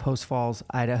Knives out of Post Falls,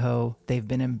 Idaho. They've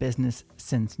been in business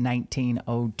since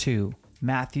 1902.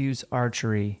 Matthews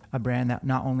Archery, a brand that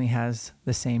not only has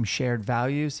the same shared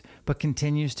values, but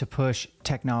continues to push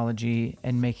technology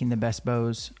and making the best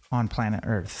bows on planet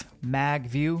Earth.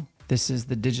 MagView, this is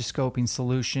the digiscoping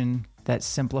solution that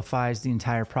simplifies the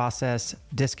entire process.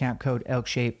 Discount code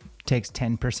Elkshape takes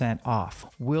 10% off.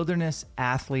 Wilderness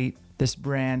Athlete, this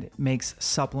brand makes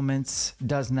supplements,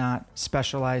 does not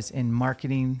specialize in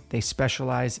marketing. They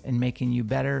specialize in making you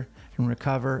better and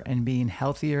recover and being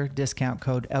healthier. Discount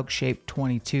code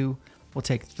Elkshape22 will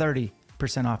take 30%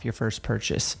 off your first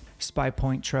purchase. Spy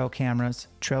Point Trail Cameras,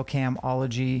 Trail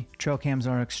Camology. Trail cams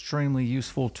are an extremely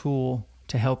useful tool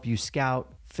to help you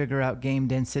scout, figure out game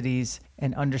densities,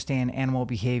 and understand animal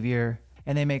behavior.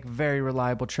 And they make very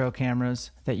reliable trail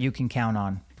cameras that you can count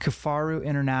on. Kifaru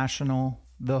International,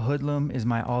 the Hoodlum is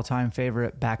my all-time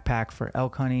favorite backpack for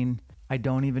elk hunting. I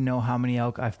don't even know how many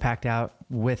elk I've packed out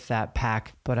with that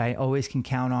pack, but I always can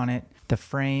count on it. The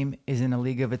frame is in a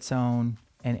league of its own,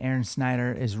 and Aaron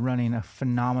Snyder is running a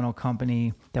phenomenal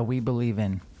company that we believe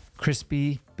in.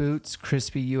 Crispy Boots,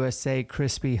 Crispy USA,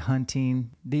 Crispy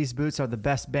Hunting. These boots are the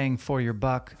best bang for your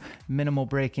buck. Minimal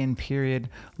break-in period.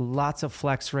 Lots of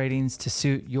flex ratings to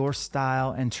suit your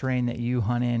style and terrain that you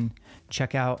hunt in.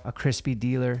 Check out a Crispy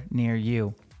dealer near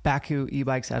you. Baku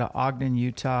e-bikes out of Ogden,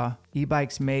 Utah.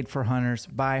 E-bikes made for hunters,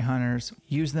 by hunters.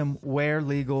 Use them where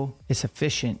legal. It's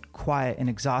efficient, quiet, and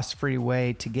exhaust-free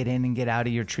way to get in and get out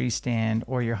of your tree stand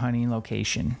or your hunting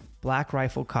location. Black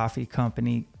Rifle Coffee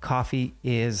Company. Coffee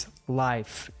is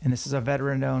life. And this is a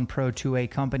veteran-owned Pro 2A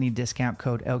company. Discount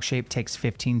code Elkshape takes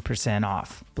 15%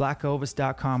 off.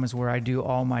 BlackOvis.com is where I do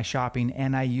all my shopping,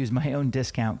 and I use my own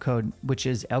discount code, which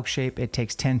is Elkshape. It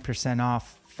takes 10%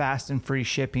 off. Fast and free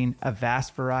shipping, a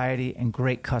vast variety, and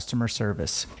great customer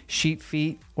service. Sheep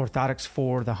Feet, orthotics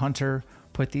for the hunter.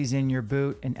 Put these in your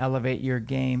boot and elevate your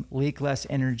game. Leak less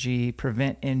energy,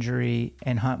 prevent injury,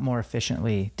 and hunt more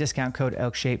efficiently. Discount code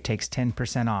Elkshape takes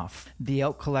 10% off.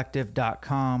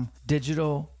 TheElkCollective.com,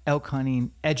 digital elk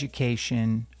hunting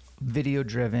education, video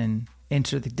driven.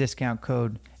 Enter the discount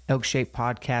code Elkshape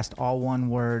Podcast, all one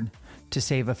word, to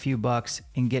save a few bucks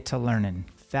and get to learning.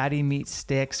 fatty meat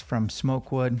sticks from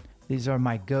Smokewood. These are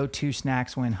my go-to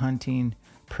snacks when hunting.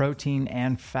 Protein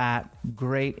and fat,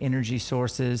 great energy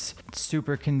sources,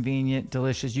 super convenient,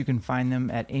 delicious. You can find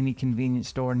them at any convenience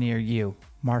store near you.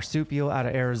 Marsupial out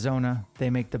of Arizona. They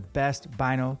make the best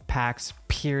bino packs,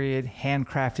 period,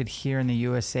 handcrafted here in the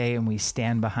USA, and we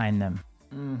stand behind them.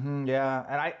 Yeah,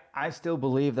 and I still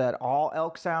believe that all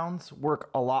elk sounds work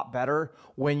a lot better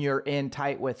when you're in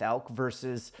tight with elk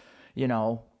versus,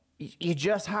 you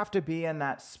just have to be in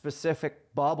that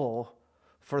specific bubble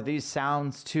for these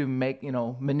sounds to make,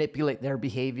 manipulate their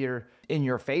behavior in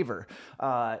your favor.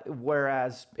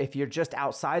 Whereas if you're just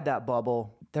outside that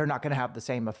bubble, they're not going to have the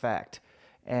same effect.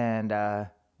 And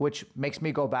which makes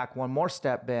me go back one more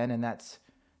step, Ben, and that's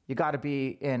you got to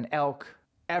be in elk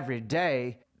every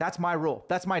day. That's my rule.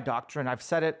 That's my doctrine. I've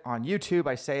said it on YouTube.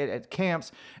 I say it at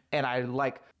camps. And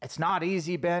it's not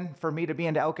easy, Ben, for me to be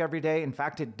into elk every day. In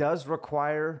fact, it does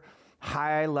require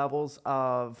high levels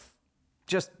of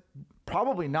just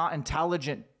probably not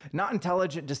intelligent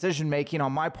decision making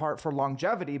on my part for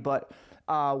longevity. But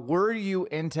were you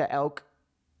into elk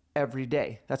every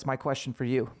day? That's my question for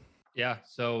you. Yeah.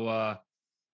 So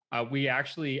I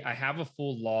have a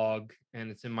full log, and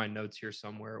it's in my notes here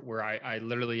somewhere, where I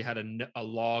literally had a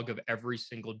log of every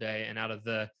single day. And out of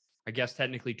the, I guess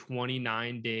technically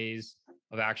 29 days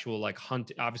of actual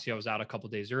hunt, obviously I was out a couple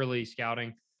days early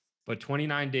scouting, but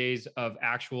 29 days of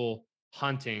actual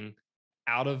hunting.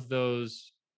 Out of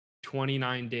those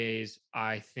 29 days,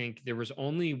 I think there was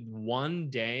only one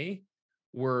day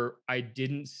where I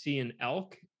didn't see an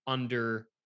elk under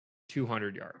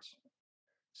 200 yards.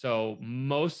 So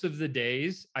most of the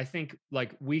days, I think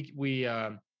we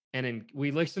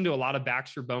listen to a lot of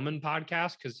Baxter Bowman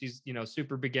podcasts because he's,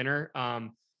 super beginner.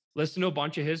 Listen to a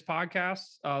bunch of his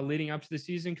podcasts leading up to the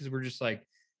season, because we're just like,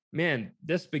 man,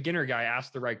 this beginner guy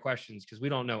asked the right questions because we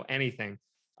don't know anything.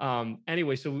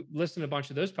 Anyway, so we listen to a bunch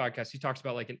of those podcasts. He talks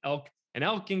about an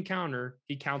elk encounter.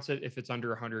 He counts it if it's under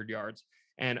 100 yards.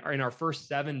 And in our first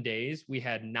 7 days, we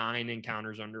had 9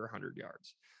 encounters under 100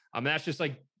 yards. That's just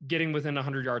getting within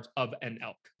 100 yards of an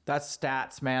elk. That's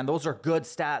stats, man. Those are good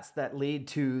stats that lead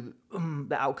to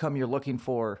the outcome you're looking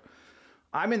for.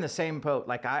 I'm in the same boat.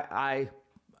 I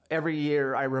every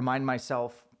year I remind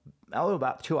myself,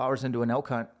 about 2 hours into an elk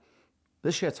hunt,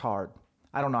 this shit's hard.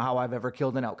 I don't know how I've ever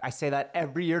killed an elk. I say that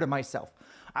every year to myself.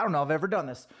 I don't know if I've ever done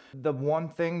this. The one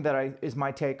thing that is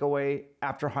my takeaway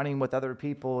after hunting with other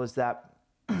people is that,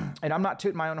 and I'm not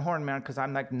tooting my own horn, man, because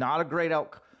I'm not a great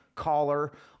elk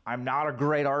caller. I'm not a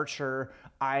great archer.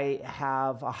 I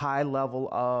have a high level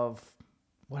of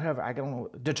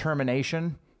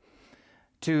determination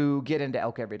to get into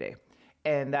elk every day.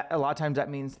 And that a lot of times that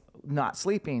means not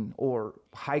sleeping or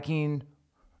hiking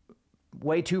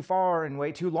way too far and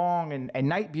way too long and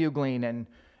night bugling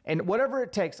and whatever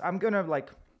it takes. I'm going to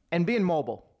and being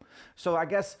mobile. So I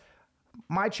guess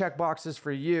my check boxes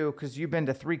for you, because you've been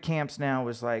to 3 camps now,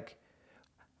 is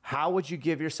how would you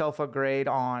give yourself a grade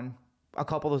on a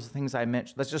couple of those things I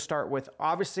mentioned? Let's just start with,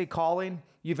 obviously, calling.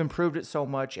 You've improved it so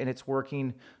much and it's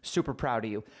working. Super proud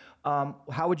of you.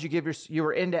 How would you give you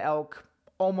were into elk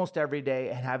almost every day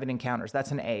and having encounters?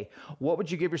 That's an A. What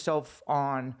would you give yourself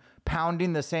on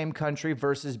pounding the same country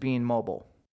versus being mobile?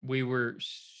 We were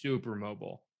super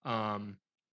mobile.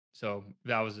 So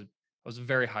that was a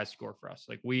very high score for us.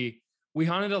 We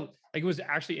hunted it was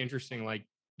actually interesting.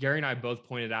 Gary and I both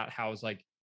pointed out how it was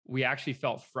we actually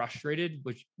felt frustrated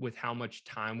with how much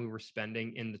time we were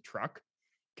spending in the truck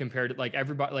compared to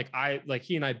everybody.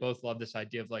 He and I both love this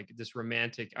idea of this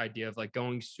romantic idea of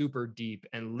going super deep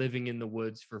and living in the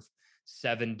woods for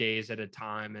 7 days at a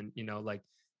time and,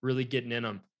 really getting in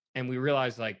them. And we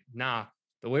realized nah,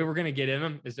 the way we're going to get in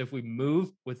them is if we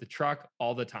move with the truck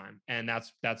all the time. And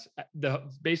that's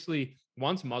basically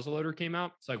once muzzleloader came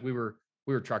out, it's we were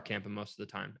truck camping most of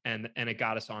the time, and it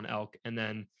got us on elk. And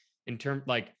then in terms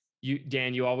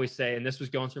Dan, you always say, and this was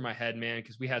going through my head, man,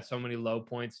 because we had so many low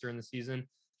points during the season,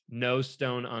 no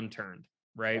stone unturned.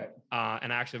 Right.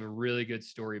 And I actually have a really good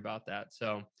story about that.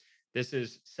 So this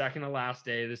is second to last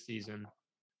day of the season.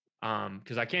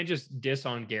 Because I can't just diss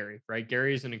on Gary, right?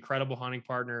 Gary is an incredible hunting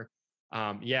partner.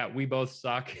 We both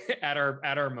suck at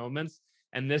our moments.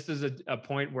 And this is a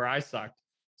point where I sucked.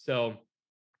 So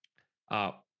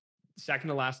second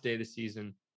to last day of the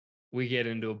season, we get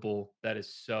into a bull that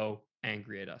is so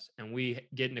angry at us. And we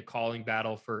get in a calling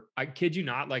battle for, I kid you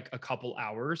not, a couple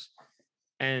hours.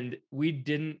 And we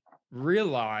didn't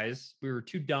realize, we were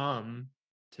too dumb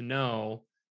to know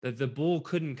that the bull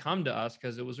couldn't come to us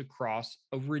because it was across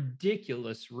a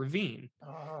ridiculous ravine.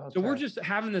 Oh, okay. So we're just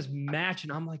having this match,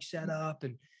 and I'm set up,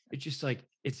 and it's just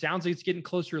it sounds like it's getting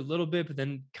closer a little bit, but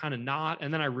then kind of not.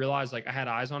 And then I realized like I had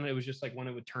eyes on it. It was just like when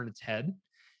it would turn its head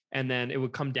and then it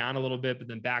would come down a little bit, but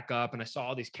then back up. And I saw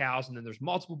all these cows and then there's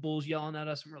multiple bulls yelling at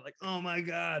us. And we're like, oh my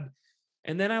God.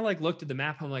 And then I like looked at the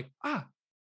map. I'm like,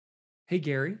 hey,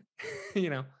 Gary,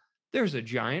 there's a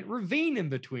giant ravine in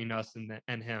between us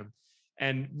and him.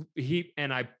 And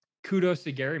I kudos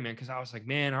to Gary, man. Cause I was like,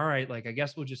 man, all right. Like, I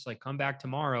guess we'll just like come back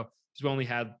tomorrow. Cause we only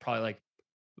had probably like,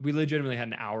 we legitimately had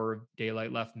an hour of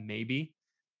daylight left, maybe.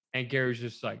 And Gary's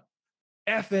just like,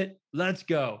 F it, let's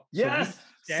go. Yes.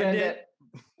 So send it.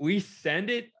 We send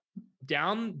it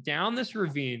down this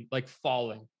ravine, like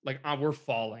falling, like we're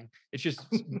falling. It's just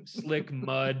slick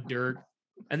mud, dirt.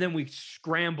 And then we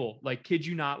scramble, like, kid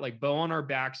you not, like bow on our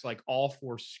backs, like all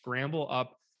four scramble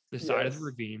up the side of the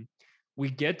ravine. We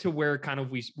get to where kind of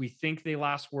we think they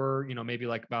last were, maybe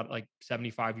like about like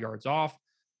 75 yards off.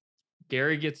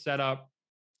 Gary gets set up.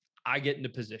 I get into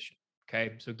position.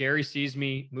 Okay. So Gary sees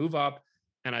me move up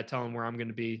and I tell him where I'm going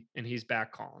to be and he's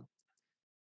back calling.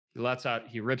 He lets out,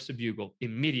 he rips a bugle,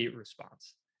 immediate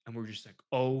response. And we're just like,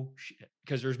 oh shit.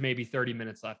 Because there's maybe 30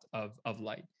 minutes left of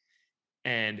light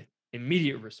and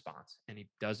immediate response. And he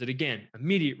does it again,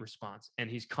 immediate response. And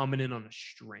he's coming in on a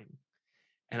string.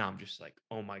 And I'm just like,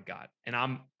 oh my God. And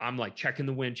I'm like checking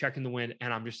the wind.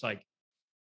 And I'm just like,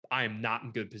 I am not in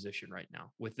good position right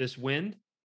now with this wind,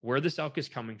 where this elk is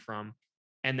coming from.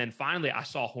 And then finally I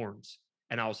saw horns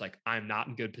and I was like, I'm not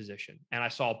in good position. And I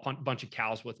saw a bunch of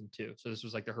cows with him too. So this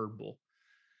was like the herd bull.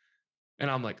 And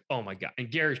I'm like, oh my God.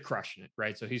 And Gary's crushing it,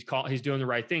 right? So he's doing the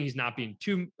right thing. He's not being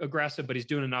too aggressive, but he's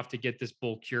doing enough to get this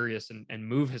bull curious and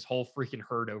move his whole freaking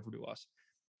herd over to us.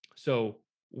 So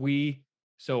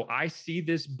I see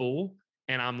this bull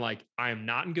and I'm like, I am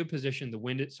not in good position. The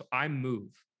wind so I move.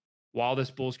 While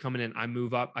this bull's coming in, I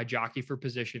move up, I jockey for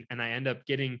position, and I end up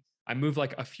I move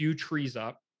like a few trees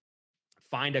up,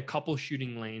 find a couple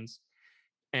shooting lanes,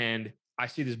 and I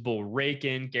see this bull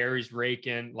raking, Gary's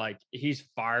raking, like he's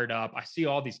fired up. I see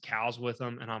all these cows with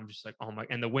him, and I'm just like, oh my,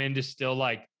 and the wind is still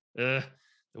like, the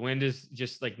wind is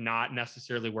just like not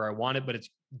necessarily where I want it, but it's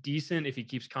decent if he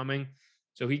keeps coming.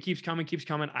 So he keeps coming.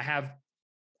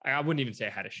 I wouldn't even say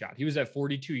I had a shot. He was at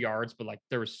 42 yards, but like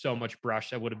there was so much brush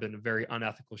that would have been a very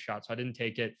unethical shot. So I didn't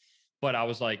take it. But I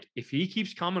was like, if he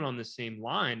keeps coming on the same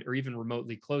line or even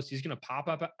remotely close, he's going to pop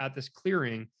up at this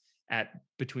clearing at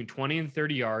between 20 and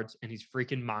 30 yards and he's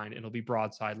freaking mine. It'll be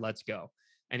broadside. Let's go.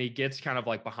 And he gets kind of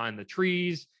like behind the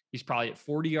trees. He's probably at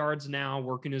 40 yards now,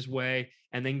 working his way.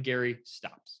 And then Gary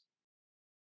stops.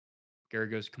 Gary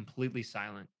goes completely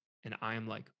silent. And I am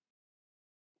like,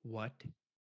 what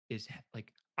is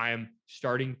like, I am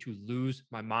starting to lose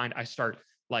my mind. I start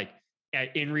like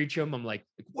in reach him. I'm like,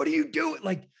 what are you doing?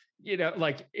 Like,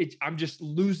 I'm just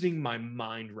losing my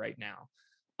mind right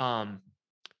now.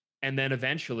 And then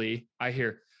eventually I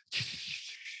hear,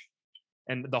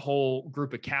 and the whole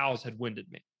group of cows had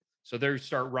winded me. So they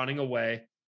start running away.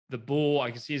 The bull, I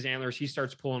can see his antlers. He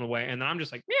starts pulling away. And then I'm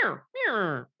just like, meow,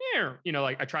 meow, meow.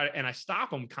 Like I try to, and I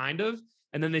stop them kind of,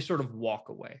 and then they sort of walk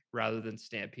away rather than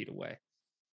stampede away.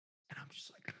 And I'm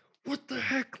just like, what the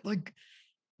heck? Like,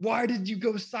 why did you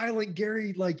go silent,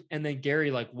 Gary? Like, and then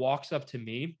Gary like walks up to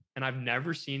me and I've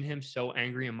never seen him so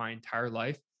angry in my entire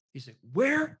life. He's like,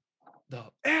 where the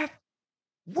F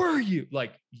were you?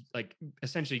 Like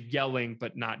essentially yelling,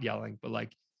 but not yelling, but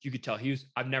like, you could tell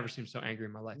I've never seen him so angry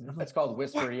in my life. It's called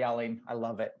whisper yelling. I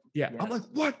love it. Yeah. Yes. I'm like,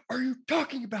 what are you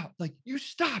talking about? Like you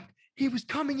stopped. He was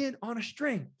coming in on a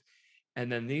string.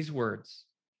 And then these words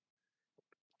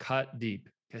cut deep.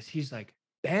 Because he's like,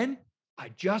 Ben, I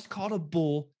just called a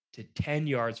bull to 10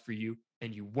 yards for you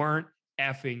and you weren't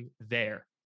effing there.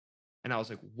 And I was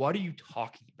like, what are you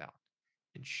talking about?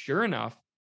 And sure enough,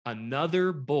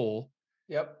 another bull,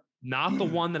 not the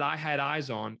one that I had eyes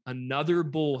on, another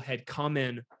bull had come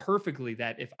in perfectly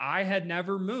that if I had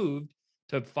never moved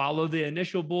to follow the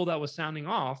initial bull that was sounding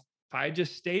off, if I had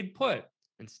just stayed put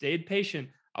and stayed patient,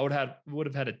 I would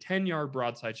have had a 10-yard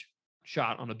broadside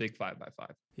shot on a big 5x5.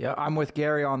 Yeah, I'm with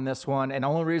Gary on this one. And the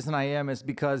only reason I am is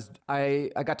because I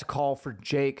got to call for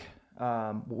Jake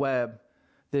Webb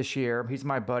this year. He's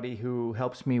my buddy who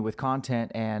helps me with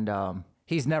content. And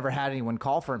he's never had anyone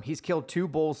call for him. He's killed 2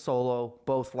 bulls solo,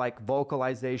 both like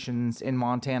vocalizations in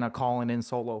Montana, calling in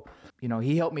solo.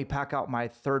 He helped me pack out my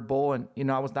 3rd bull.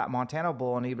 And, I was that Montana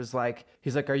bull. And he's like,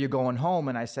 are you going home?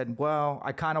 And I said, well,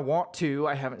 I kind of want to.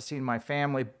 I haven't seen my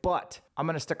family, but I'm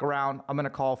going to stick around. I'm going to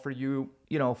call for you,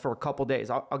 for a couple days.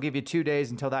 I'll give you 2 days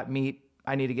until that meet.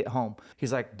 I need to get home.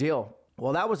 He's like, deal.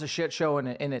 Well, that was a shit show in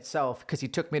itself because he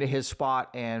took me to his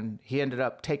spot and he ended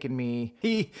up taking me.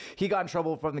 He got in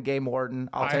trouble from the game warden.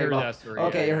 I heard that story.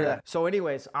 Okay, Yeah, you heard that. So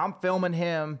anyways, I'm filming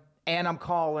him and I'm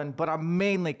calling, but I'm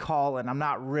mainly calling. I'm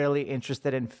not really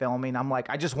interested in filming. I'm like,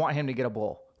 I just want him to get a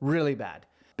bull really bad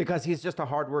because he's just a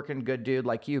hardworking, good dude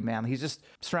like you, man. He's just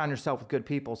surround yourself with good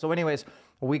people. So anyways,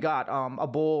 we got a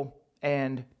bull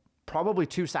and probably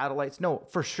 2 satellites. No,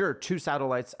 for sure 2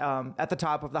 satellites at the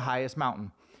top of the highest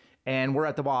mountain. And we're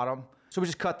at the bottom. So we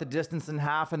just cut the distance in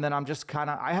half. And then I'm just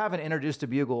I haven't introduced a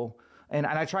bugle. And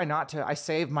I try not to. I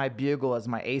save my bugle as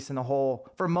my ace in the hole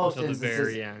for most Until instances. the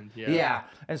very end. Yeah.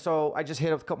 And so I just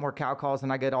hit a couple more cow calls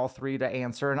and I get all 3 to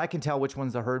answer. And I can tell which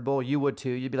one's the herd bull. You would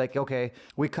too. You'd be like, okay,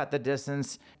 we cut the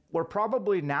distance. We're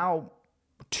probably now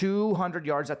 200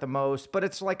 yards at the most, but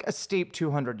it's like a steep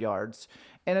 200 yards.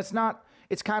 And it's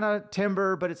kind of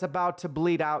timber, but it's about to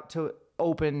bleed out to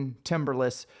open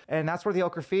timberless, and that's where the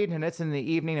elk are feeding, and it's in the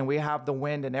evening and we have the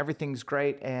wind and everything's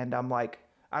great. And I'm like,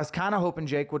 I was kind of hoping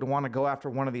Jake would want to go after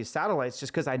one of these satellites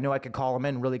just because I know I could call him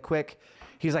in really quick.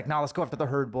 He's like, no, let's go after the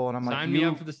herd bull. And I'm like, Sign me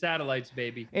up for the satellites,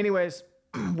 baby. anyways,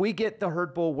 we get the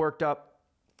herd bull worked up,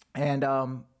 and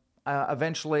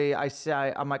eventually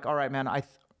I'm like, all right, man,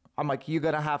 I'm like, you're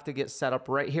gonna have to get set up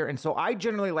right here. And so I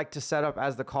generally like to set up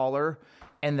as the caller.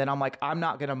 And then I'm like, I'm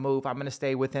not going to move. I'm going to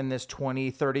stay within this 20,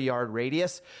 30 yard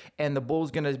radius. And the bull's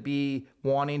going to be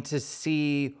wanting to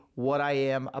see what I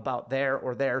am about there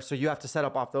or there. So you have to set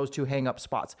up off those 2 hang up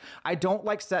spots. I don't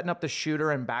like setting up the shooter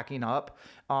and backing up.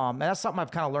 And that's something I've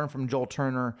kind of learned from Joel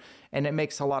Turner, and it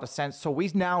makes a lot of sense. So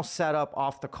we now set up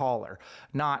off the caller,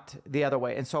 not the other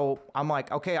way. And so I'm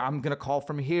like, okay, I'm going to call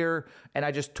from here. And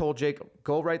I just told Jake,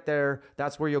 go right there.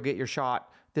 That's where you'll get your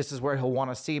shot. This is where he'll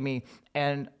want to see me.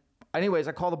 And anyways,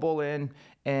 I call the bull in,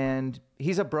 and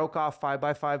he's a broke off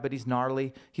 5x5, but he's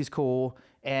gnarly. He's cool.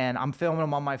 And I'm filming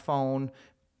him on my phone,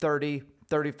 30,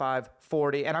 35,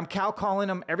 40. And I'm cow calling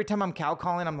him. Every time I'm cow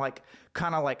calling, I'm like,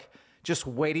 kind of like just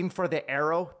waiting for the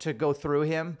arrow to go through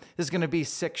him. This is going to be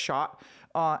 6 shot.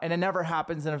 And it never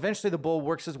happens. And eventually the bull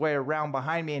works his way around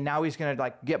behind me, and now he's going to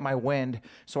like get my wind.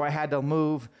 So I had to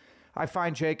move. I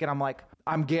find Jake, and I'm like,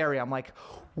 I'm Gary. I'm like,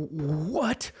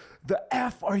 what the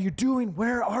F are you doing?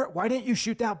 Why didn't you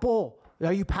shoot that bull?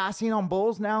 Are you passing on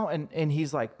bulls now? And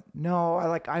he's like, no,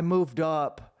 I moved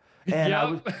up.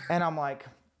 And and I'm like,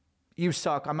 you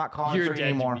suck. I'm not calling for you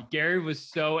anymore. Gary was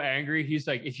so angry. He's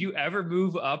like, if you ever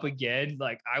move up again,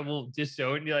 like I will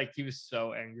disown you. Like he was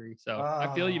so angry. So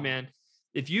I feel you, man.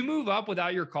 If you move up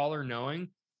without your caller knowing,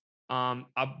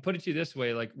 I'll put it to you this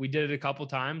way. Like we did it a couple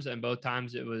times, and both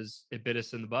times it bit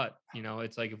us in the butt. You know,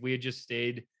 it's like, if we had just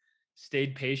stayed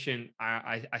patient,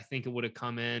 I think it would have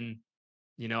come in.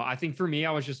 You know, I think for me,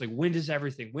 I was just like, wind is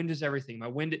everything. My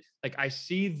wind, like I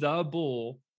see the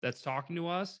bull that's talking to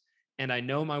us, and I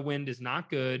know my wind is not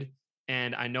good,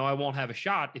 and I know I won't have a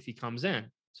shot if he comes in.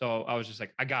 So I was just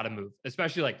like, I got to move,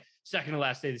 especially like second to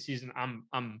last day of the season.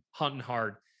 I'm hunting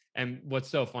hard. And what's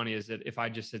so funny is that if I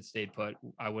just had stayed put,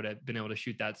 I would have been able to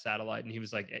shoot that satellite. And he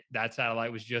was like, that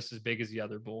satellite was just as big as the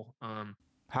other bull.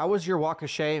 How was your walk of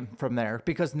shame from there?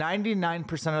 Because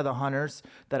 99% of the hunters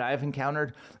that I've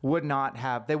encountered would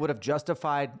have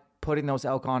justified putting those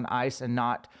elk on ice and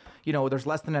not, there's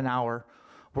less than an hour.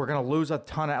 We're going to lose a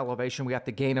ton of elevation. We have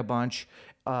to gain a bunch.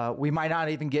 We might not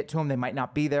even get to them. They might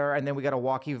not be there. And then we got to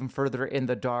walk even further in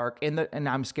the dark and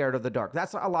I'm scared of the dark.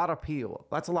 That's a lot of people.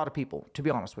 To be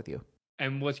honest with you.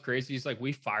 And what's crazy is like,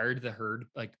 we fired the herd.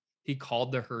 Like he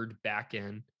called the herd back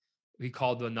in. He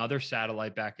called another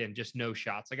satellite back in, just no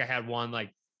shots. Like I had one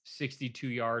like 62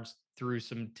 yards through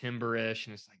some timberish.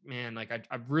 And it's like, man, like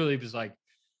I really was like,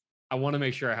 I want to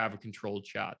make sure I have a controlled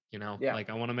shot, Yeah. Like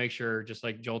I want to make sure, just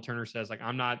like Joel Turner says, like,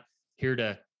 I'm not here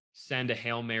to send a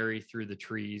Hail Mary through the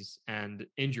trees and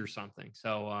injure something.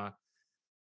 So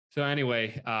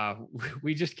anyway,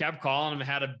 we just kept calling him,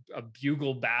 had a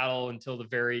bugle battle until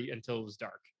it was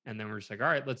dark. And then we're just like, all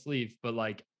right, let's leave. But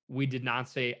like, we did not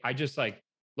say, I just like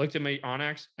looked at my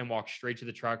Onyx and walked straight to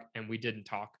the truck, and we didn't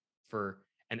talk for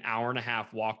an hour and a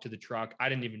half, walk to the truck. I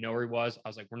didn't even know where he was. I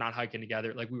was like, we're not hiking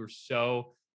together. Like we were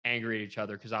so angry at each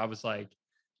other. Cause I was like,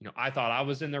 I thought I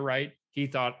was in the right. He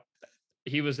thought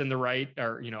he was in the right,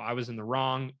 or, I was in the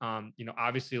wrong.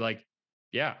 Obviously like,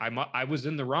 yeah, I was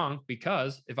in the wrong,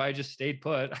 because if I just stayed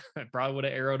put, I probably would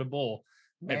have arrowed a bull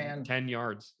at 10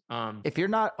 yards. If you're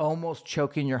not almost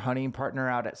choking your hunting partner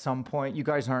out at some point, you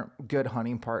guys aren't good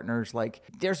hunting partners. Like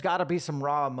there's got to be some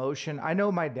raw emotion. I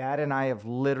know my dad and I have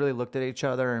literally looked at each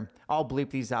other, and I'll bleep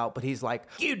these out, but he's like,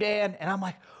 you Dad. And I'm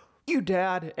like, you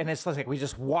Dad. And it's like, we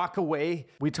just walk away.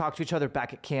 We talk to each other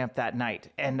back at camp that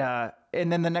night. And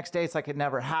and then the next day it's like it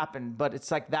never happened. But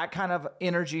it's like that kind of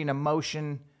energy and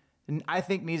emotion, I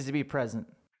think, needs to be present.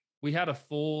 We had a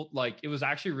full, like, it was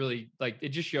actually really, like, it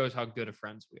just shows how good of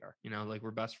friends we are. You know, like, we're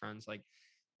best friends. Like,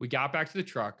 we got back to the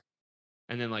truck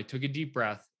and then, like, took a deep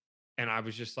breath. And I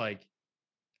was just like,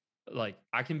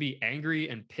 I can be angry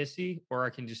and pissy, or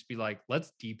I can just be like,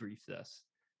 let's debrief this.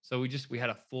 So we had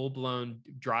a full blown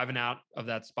driving out of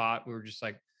that spot. We were just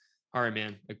like, all right,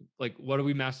 man, like, what do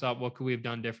we mess up? What could we have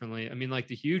done differently? I mean, like,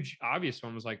 the huge obvious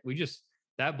one was like,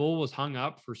 that bull was hung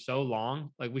up for so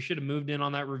long. Like, we should have moved in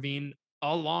on that ravine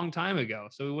a long time ago.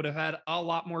 So we would have had a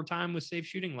lot more time with safe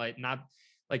shooting light, not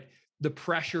like the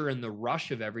pressure and the rush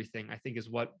of everything, I think, is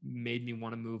what made me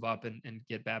want to move up and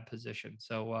get bad position.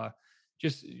 So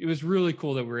it was really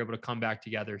cool that we were able to come back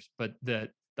together. But the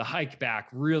hike back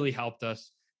really helped us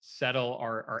settle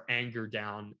our anger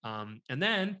down. And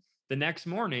then the next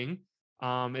morning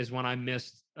is when I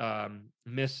missed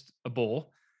a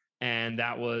bull. And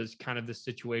that was kind of the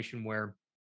situation where,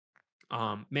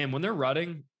 man, when they're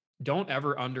rutting, don't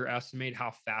ever underestimate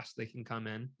how fast they can come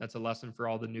in. That's a lesson for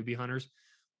all the newbie hunters.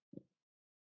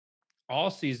 All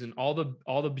season, all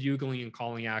the bugling and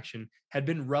calling action had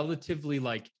been relatively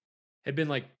like,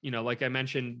 you know, like I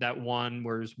mentioned, that one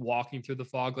where it's walking through the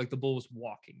fog, like the bull was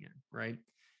walking in, right?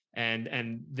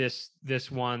 And this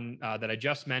one that I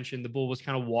just mentioned, the bull was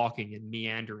kind of walking and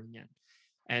meandering in.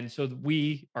 And so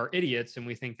we are idiots and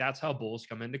we think that's how bulls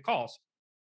come into calls.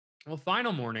 Well,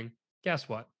 final morning, guess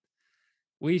what?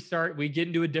 We get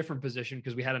into a different position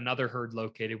because we had another herd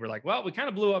located. We're like, well, we kind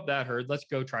of blew up that herd. Let's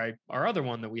go try our other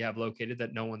one that we have located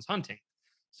that no one's hunting.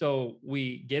 So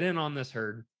we get in on this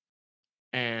herd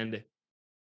and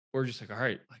we're just like, all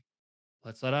right, like,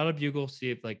 let's let out a bugle, see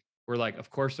if, like, we're like,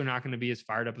 of course, they're not going to be as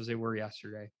fired up as they were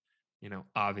yesterday. You know,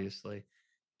 obviously.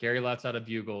 Gary lets out a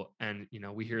bugle and, you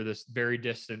know, we hear this very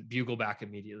distant bugle back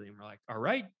immediately. And we're like, all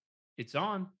right, it's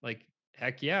on. Like,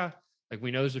 heck yeah. Like, we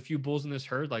know there's a few bulls in this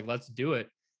herd. Like, let's do it.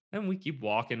 And we keep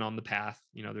walking on the path.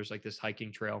 You know, there's like this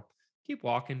hiking trail. Keep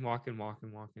walking.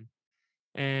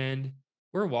 And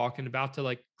we're walking, about to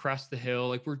like crest the hill.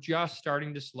 Like, we're just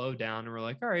starting to slow down. And we're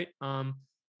like, all right,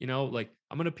 you know, like,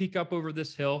 I'm going to peek up over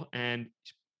this hill, and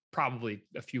he's probably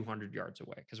a few hundred yards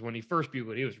away. Because when he first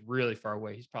bugled, he was really far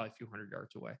away. He's probably a few hundred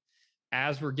yards away.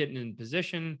 As we're getting in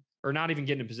position, or not even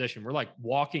getting in position, we're like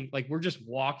walking, like we're just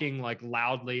walking like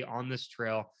loudly on this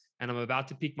trail. And I'm about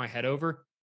to peek my head over.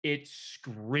 It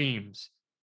screams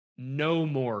no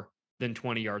more than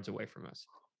 20 yards away from us.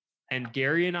 And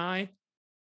Gary and I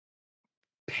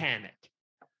panic.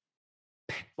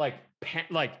 Like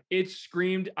it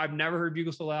screamed. I've never heard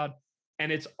bugle so loud.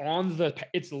 And it's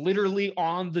literally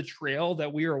on the trail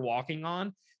that we are walking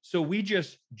on. So we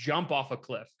just jump off a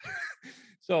cliff.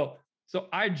 So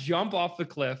I jump off the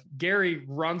cliff. Gary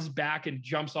runs back and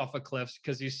jumps off a cliff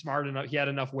because he's smart enough. He had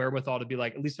enough wherewithal to be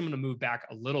like, at least I'm going to move back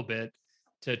a little bit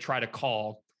to try to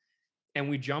call. And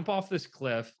we jump off this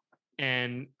cliff,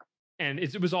 and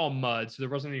it was all mud. So there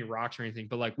wasn't any rocks or anything,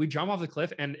 but like we jump off the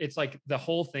cliff and it's like the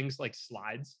whole thing's like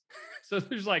slides. So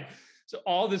there's like, so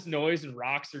all this noise and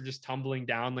rocks are just tumbling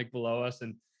down like below us.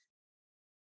 And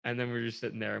then we're just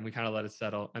sitting there and we kind of let it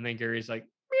settle. And then Gary's like,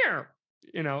 meow,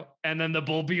 you know, and then the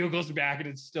bull bugles back and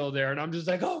it's still there. And I'm just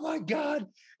like, oh my God,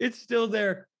 it's still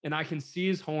there. And I can see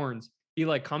his horns. He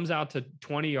like comes out to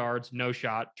 20 yards, no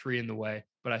shot, tree in the way,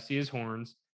 but I see his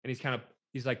horns and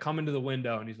he's like coming to the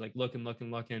window and he's like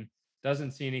looking,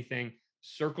 doesn't see anything,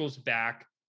 circles back.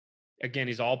 Again,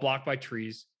 he's all blocked by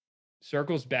trees,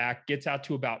 circles back, gets out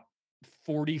to about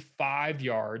 45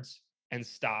 yards and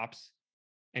stops.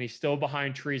 And he's still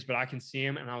behind trees, but I can see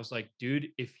him. And I was like, dude,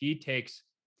 if he takes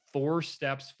 4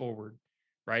 steps forward,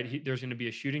 right, there's going to be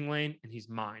a shooting lane and he's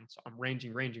mine. So I'm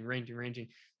ranging,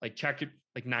 like check it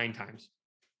like 9 times.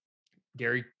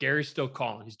 Gary's still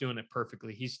calling. He's doing it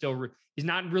perfectly. He's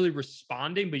not really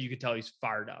responding, but you could tell he's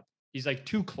fired up. He's like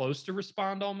too close to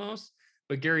respond almost,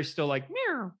 but Gary's still like,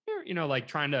 meow, meow, you know, like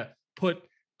trying to put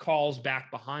calls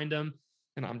back behind him.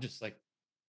 And I'm just like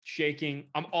shaking.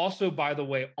 I'm also, by the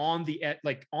way, on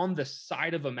the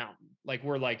side of a mountain, like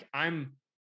where like I'm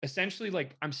essentially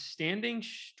like I'm standing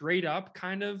straight up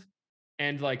kind of,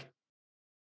 and like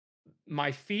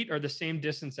my feet are the same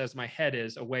distance as my head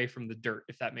is away from the dirt,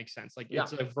 if that makes sense. Like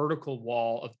it's a vertical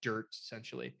wall of dirt,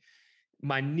 essentially.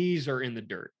 My knees are in the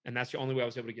dirt, and that's the only way I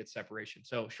was able to get separation.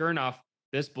 So sure enough,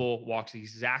 this bull walks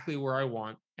exactly where I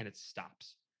want, and it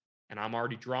stops. And I'm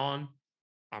already drawn.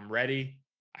 I'm ready.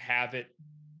 I have it.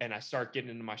 And I start getting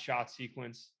into my shot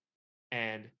sequence.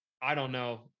 And I don't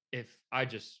know if I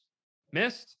just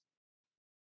missed.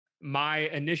 My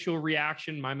initial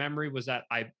reaction, my memory was that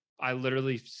I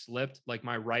literally slipped, like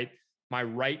my right my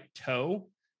right toe.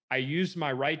 I used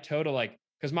my right toe to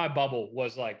because my bubble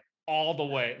was all the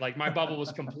way, my bubble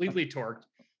was completely torqued.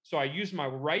 So I used my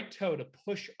right toe to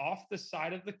push off the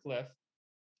side of the cliff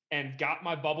and got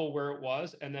my bubble where it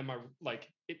was. And then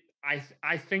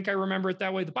I think I remember it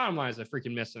that way. The bottom line is I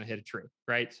freaking missed and I hit a tree.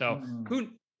 Right. So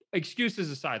excuses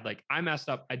aside, I messed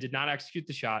up. I did not execute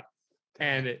the shot.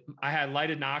 And I had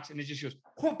lighted knocks and it just goes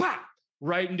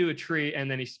right into a tree. And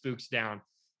then he spooks down.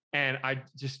 And I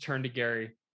just turned to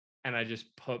Gary and I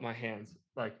just put my hands,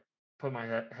 put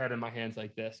my head in my hands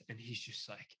like this. And he's just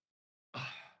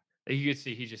you could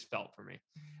see he just felt for me.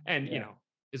 And,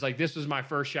 it's this was my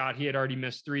first shot. He had already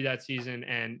missed 3 that season.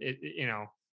 And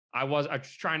I was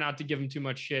trying not to give him too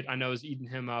much shit. I know I was eating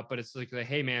him up, but it's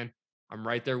hey man, I'm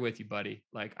right there with you, buddy.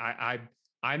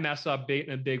 I mess up in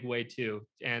a big way too.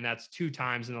 And that's 2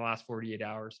 times in the last 48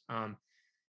 hours.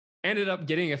 Ended up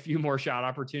getting a few more shot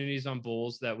opportunities on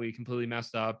bulls that we completely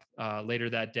messed up later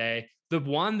that day. The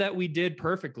one that we did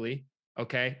perfectly,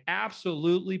 okay,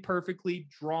 absolutely perfectly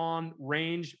drawn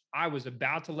range. I was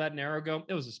about to let an arrow go.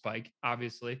 It was a spike,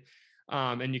 obviously.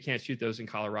 And you can't shoot those in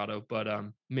Colorado. But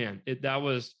man,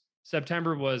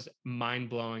 September was mind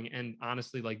blowing. And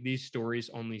honestly, these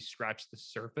stories only scratch the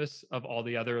surface of all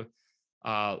the other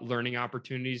learning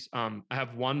opportunities. I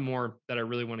have one more that I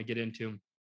really want to get into,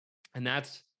 and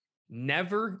that's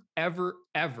never, ever,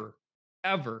 ever,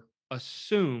 ever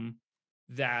assume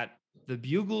that the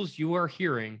bugles you are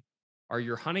hearing are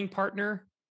your hunting partner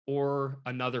or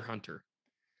another hunter.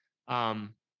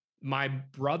 My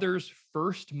brother's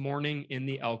first morning in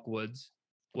the elk woods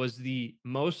was the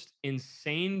most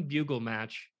insane bugle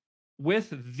match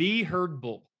with the herd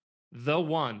bull,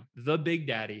 the Big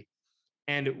Daddy.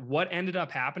 And what ended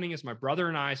up happening is my brother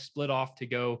and I split off to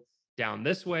go down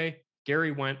this way.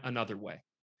 Gary went another way.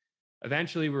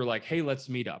 Eventually we were hey, let's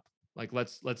meet up.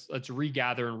 Let's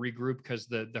regather and regroup because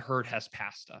the herd has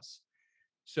passed us.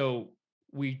 So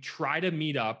we try to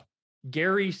meet up.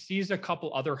 Gary sees a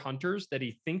couple other hunters that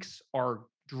he thinks are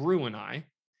Drew and I.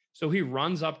 So he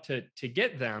runs up to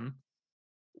get them.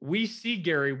 We see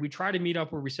Gary. We try to meet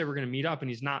up where we said we're going to meet up and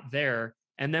he's not there.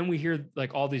 And then we hear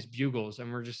all these bugles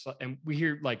and we're just, and we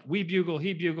hear we bugle,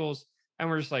 he bugles. And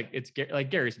we're just it's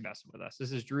Gary's messing with us.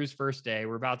 This is Drew's first day.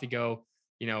 We're about to go,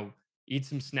 eat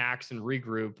some snacks and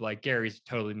regroup. Gary's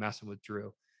totally messing with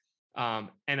Drew.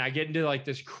 And I get into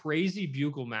this crazy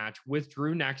bugle match with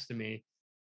Drew next to me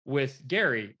with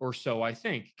Gary, or so I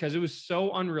think, because it was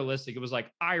so unrealistic. It was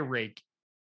I rake,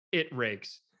 it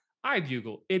rakes. I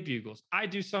bugle, it bugles. I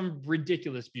do some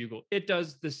ridiculous bugle. It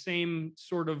does the same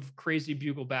sort of crazy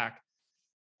bugle back.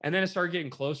 And then it started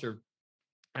getting closer.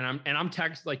 And I'm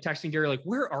texting Gary,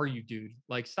 where are you, dude?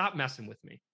 Stop messing with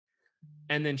me.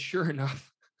 And then sure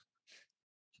enough,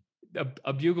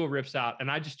 a bugle rips out.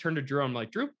 And I just turned to Drew. I'm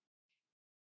Drew,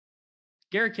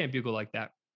 Gary can't bugle like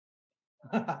that.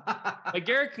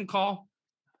 Gary can call,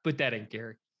 but that ain't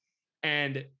Gary.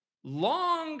 And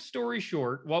long story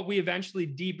short, what we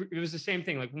eventually it was the same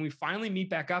thing. When we finally meet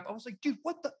back up, I was dude,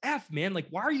 what the F, man?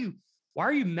 Why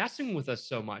are you messing with us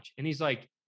so much? And he's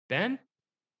Ben,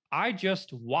 I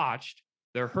just watched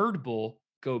the herd bull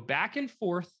go back and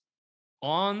forth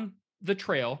on the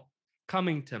trail,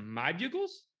 coming to my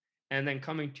bugles and then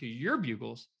coming to your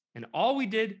bugles. And all we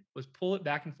did was pull it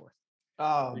back and forth.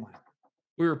 Oh, my.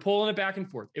 We were pulling it back and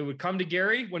forth. It would come to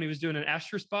Gary when he was doing an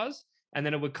estrus buzz, and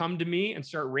then it would come to me and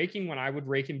start raking when I would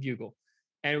rake and bugle.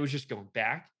 And it was just going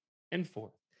back and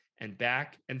forth and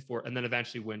back and forth, and then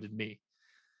eventually winded me.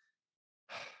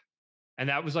 And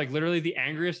that was literally the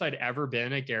angriest I'd ever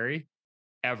been at Gary,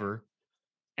 ever.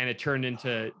 And it turned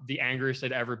into the angriest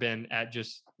I'd ever been at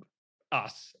just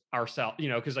ourselves,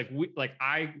 because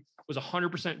I was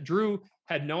 100%. Drew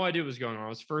had no idea what was going on. It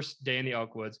was first day in the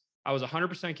elk woods. I was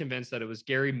 100% convinced that it was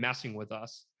Gary messing with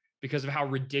us because of how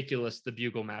ridiculous the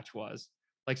bugle match was.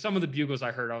 Some of the bugles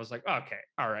I heard, I was okay,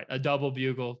 all right, a double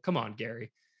bugle. Come on,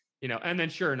 Gary. And then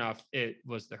sure enough, it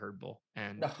was the herd bull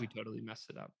and we totally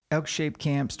messed it up. Elk Shape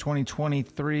Camps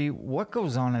 2023. What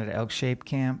goes on at Elk Shape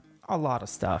Camp? A lot of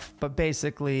stuff, but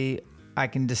basically I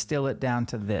can distill it down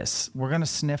to this. We're going to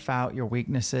sniff out your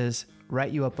weaknesses,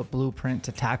 write you up a blueprint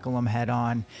to tackle them head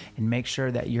on, and make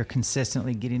sure that you're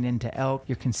consistently getting into elk,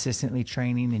 you're consistently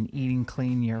training and eating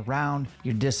clean year round,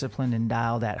 you're disciplined and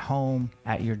dialed at home,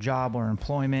 at your job or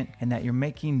employment, and that you're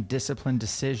making disciplined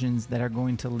decisions that are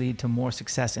going to lead to more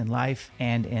success in life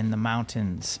and in the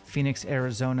mountains. Phoenix,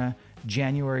 Arizona,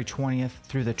 January 20th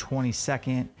through the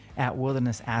 22nd. At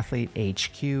Wilderness Athlete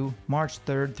HQ, March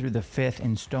 3rd through the 5th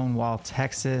in Stonewall,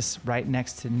 Texas, right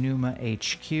next to Numa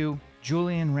HQ.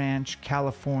 Julian Ranch,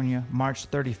 California, March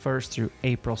 31st through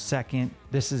April 2nd.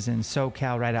 This is in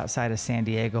SoCal, right outside of San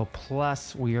Diego.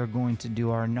 Plus, we are going to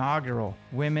do our inaugural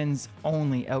women's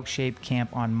only Elk Shape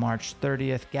Camp on March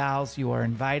 30th. Gals, you are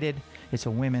invited. It's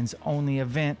a women's only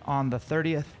event on the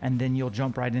 30th, and then you'll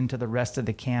jump right into the rest of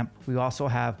the camp. We also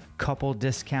have couple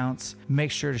discounts. Make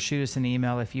sure to shoot us an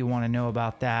email if you want to know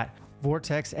about that.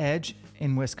 Vortex Edge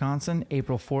in Wisconsin,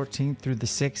 April 14th through the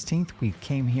 16th. We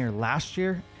came here last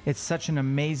year. It's such an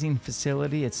amazing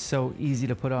facility. It's so easy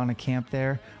to put on a camp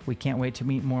there. We can't wait to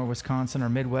meet more Wisconsin or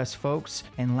Midwest folks.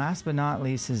 And last but not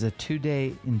least is a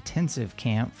 2-day intensive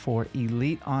camp for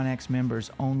Elite Onyx members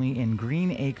only in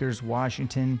Green Acres,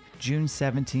 Washington, June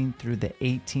 17th through the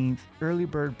 18th. Early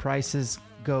bird prices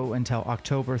go until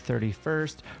October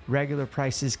 31st. Regular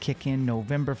prices kick in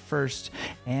November 1st,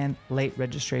 and late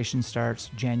registration starts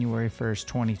January 1st,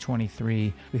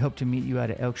 2023. We hope to meet you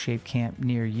at an Elk Shape camp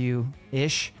near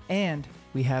you-ish, and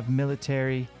we have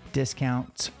military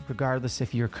discounts regardless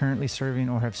if you're currently serving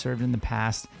or have served in the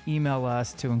past. Email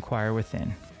us to inquire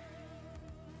within.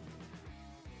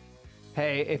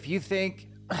 Hey, if you think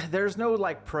there's no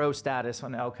like pro status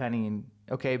on elk hunting,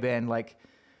 okay, Ben, like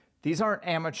these aren't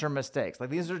amateur mistakes.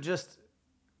 Like these are just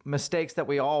mistakes that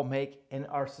we all make and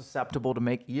are susceptible to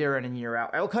make year in and year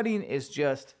out. Elk hunting is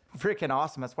just freaking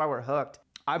awesome. That's why we're hooked.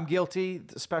 I'm guilty,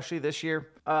 especially this year,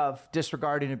 of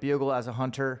disregarding a bugle as a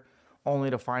hunter only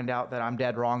to find out that I'm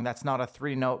dead wrong. That's not a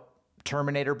 3-note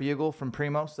Terminator bugle from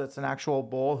Primos. That's an actual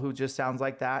bull who just sounds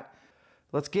like that.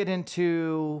 Let's get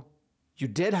into, you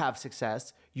did have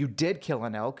success. You did kill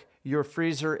an elk. Your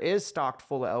freezer is stocked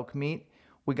full of elk meat.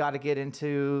 We got to get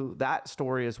into that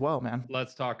story as well, man.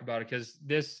 Let's talk about it, because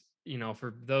this,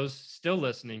 for those still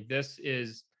listening, this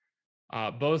is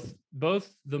both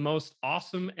the most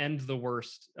awesome and the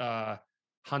worst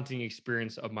hunting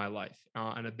experience of my life,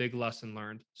 and a big lesson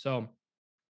learned. So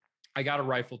I got a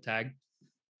rifle tag,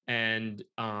 and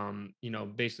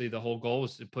basically the whole goal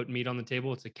was to put meat on the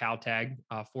table. It's a cow tag,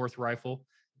 4th rifle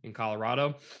in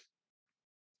Colorado.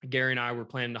 Gary and I were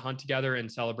planning to hunt together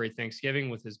and celebrate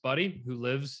Thanksgiving with his buddy who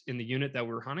lives in the unit that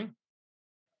we're hunting.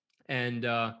 And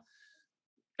a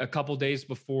couple days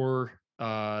before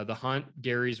the hunt,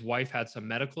 Gary's wife had some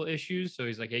medical issues. So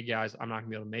he's like, hey guys, I'm not gonna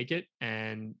be able to make it.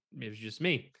 And it was just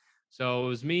me. So it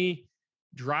was me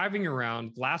driving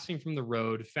around, glassing from the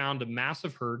road, found a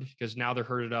massive herd, because now they're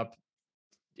herded up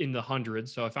in the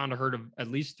hundreds. So I found a herd of at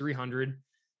least 300.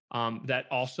 That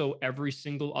also every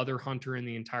single other hunter in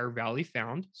the entire valley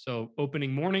found. So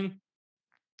opening morning,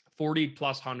 40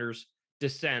 plus hunters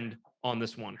descend on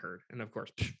this one herd. And of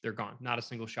course, they're gone. Not a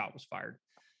single shot was fired.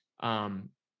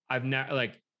 I've now,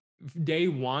 like, day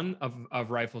one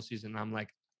of rifle season, I'm like,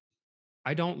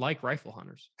 I don't like rifle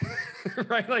hunters,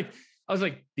 right? Like, I was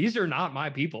like, these are not my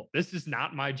people. This is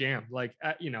not my jam. Like,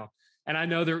 and I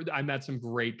know I met some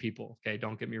great people. Okay.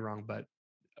 Don't get me wrong, but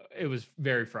it was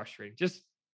very frustrating. Just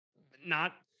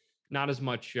not as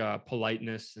much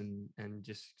politeness and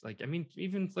just like, I mean,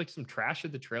 even like some trash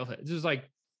at the trailhead. It's just like,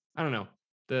 I don't know.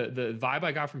 The vibe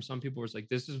I got from some people was like,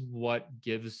 this is what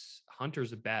gives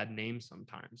hunters a bad name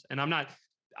sometimes. And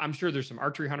I'm sure there's some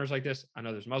archery hunters like this. I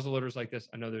know there's muzzleloaders like this.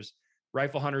 I know there's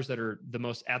rifle hunters that are the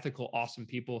most ethical, awesome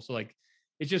people. So like,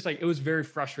 it's just like, it was very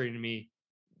frustrating to me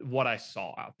what I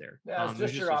saw out there. Yeah, it's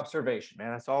just your observation, man.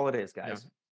 That's all it is, guys.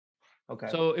 Yeah. Okay.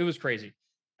 So it was crazy.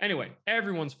 Anyway,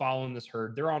 everyone's following this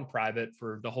herd. They're on private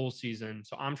for the whole season.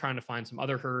 So I'm trying to find some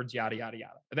other herds, yada, yada,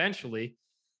 yada. Eventually,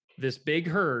 this big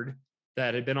herd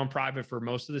that had been on private for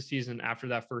most of the season after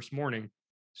that first morning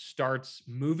starts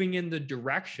moving in the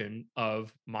direction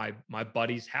of my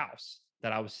buddy's house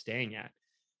that I was staying at.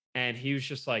 And he was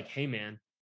just like, hey, man,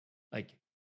 like,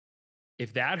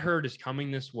 if that herd is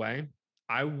coming this way,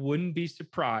 I wouldn't be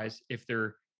surprised if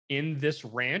they're in this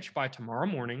ranch by tomorrow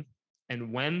morning.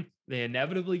 And when they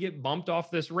inevitably get bumped off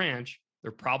this ranch,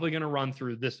 they're probably going to run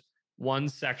through this one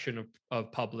section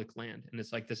of public land. And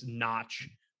it's like this notch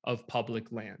of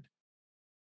public land.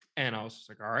 And I was just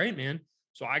like, all right, man.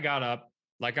 So I got up,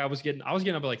 like I was getting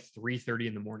up at like 3:30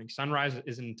 in the morning. Sunrise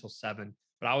isn't until 7,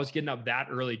 but I was getting up that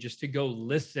early just to go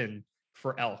listen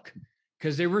for elk,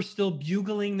 because they were still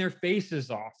bugling their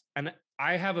faces off. And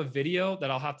I have a video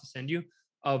that I'll have to send you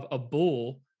of a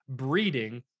bull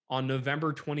breeding on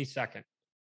November 22nd,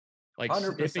 like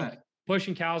 100%.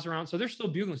 Pushing cows around. So they're still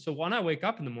bugling. So when I wake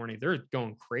up in the morning, they're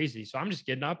going crazy. So I'm just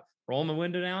getting up, rolling my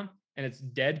window down, and it's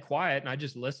dead quiet. And I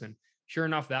just listen. Sure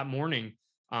enough, that morning,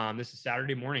 this is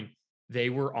Saturday morning, they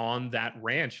were on that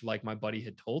ranch like my buddy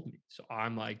had told me. So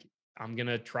I'm like, I'm going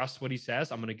to trust what he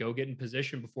says. I'm going to go get in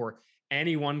position before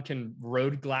anyone can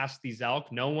road glass these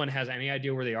elk. No one has any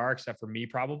idea where they are except for me,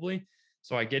 probably.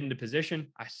 So I get into position,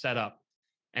 I set up,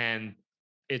 and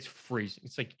it's freezing.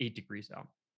 It's like 8 degrees out.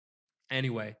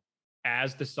 Anyway,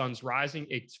 as the sun's rising,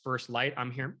 it's first light,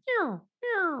 I'm hearing, meow,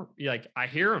 meow. Like I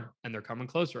hear them and they're coming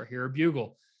closer. I hear a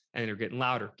bugle and they're getting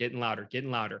louder, getting louder,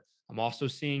 getting louder. I'm also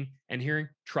seeing and hearing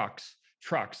trucks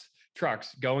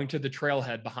going to the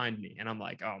trailhead behind me. And I'm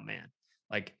like, oh man,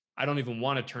 like I don't even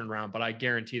want to turn around, but I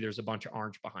guarantee there's a bunch of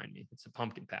orange behind me. It's a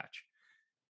pumpkin patch.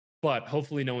 But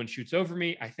hopefully no one shoots over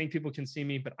me. I think people can see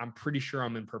me, but I'm pretty sure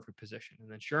I'm in perfect position. And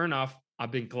then sure enough,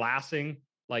 I've been glassing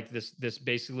like this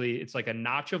basically, it's like a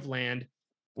notch of land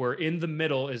where in the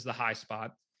middle is the high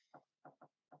spot.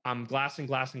 I'm glassing,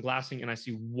 and I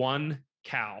see one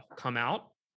cow come out,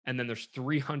 and then there's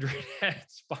 300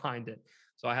 heads behind it.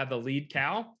 So I have the lead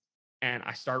cow and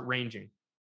I start ranging.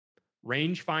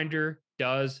 Rangefinder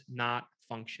does not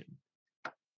function.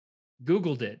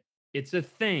 Googled it. It's a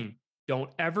thing.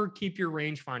 Don't ever keep your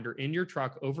rangefinder in your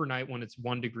truck overnight when it's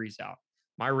 1 degrees out.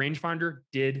 My rangefinder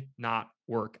did not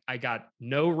work. I got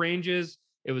no ranges.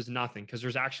 It was nothing because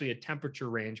there's actually a temperature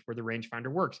range where the rangefinder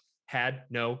works. Had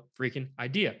no freaking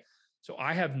idea. So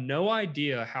I have no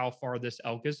idea how far this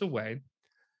elk is away.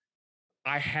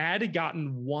 I had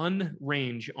gotten one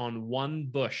range on one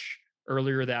bush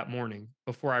earlier that morning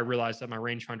before I realized that my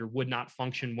rangefinder would not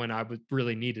function when I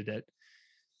really needed it.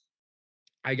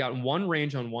 I got one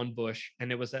range on one bush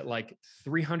and it was at like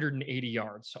 380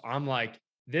 yards. So I'm like,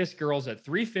 this girl's at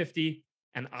 350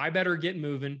 and I better get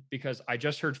moving because I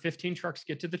just heard 15 trucks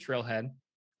get to the trailhead.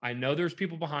 I know there's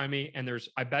people behind me and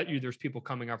I bet you there's people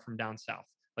coming up from down south.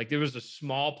 Like there was a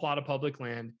small plot of public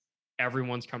land.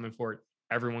 Everyone's coming for it.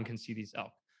 Everyone can see these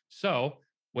elk. So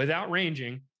without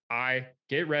ranging, I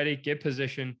get ready, get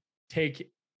position,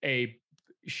 take a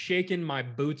shaking my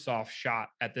boots off shot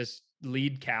at this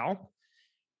lead cow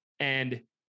and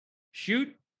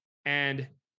shoot, and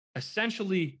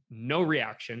essentially no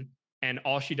reaction. And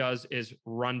all she does is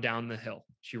run down the hill.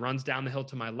 She runs down the hill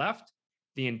to my left.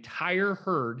 The entire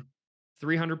herd,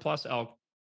 300 plus elk,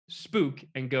 spook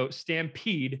and go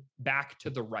stampede back to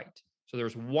the right. So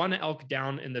there's one elk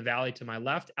down in the valley to my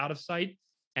left, out of sight.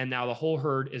 And now the whole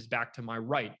herd is back to my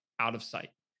right, out of sight.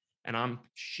 And I'm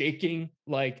shaking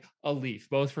like a leaf,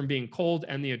 both from being cold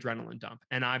and the adrenaline dump.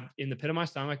 And I'm in the pit of my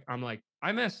stomach. I'm like,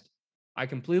 I missed. I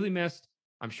completely missed.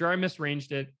 I'm sure I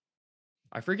misranged it.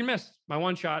 I freaking missed my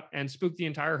one shot and spooked the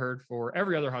entire herd. For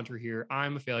every other hunter here,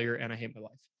 I'm a failure and I hate my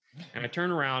life. And I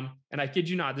turn around and I kid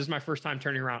you not, this is my first time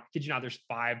turning around. I kid you not, there's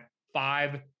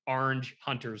five orange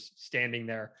hunters standing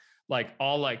there, like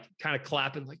all like kind of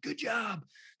clapping, like, good job.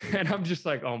 And I'm just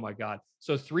like, oh my God.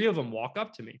 So 3 of them walk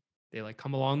up to me. They like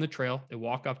come along the trail. They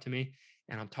walk up to me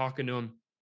and I'm talking to them.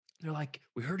 They're like,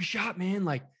 we heard a shot, man.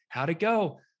 Like, how'd it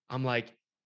go? I'm like,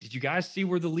 did you guys see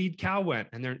where the lead cow went?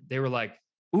 And they were like,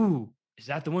 ooh, is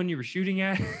that the one you were shooting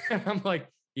at? I'm like,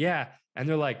 yeah. And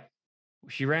they're like,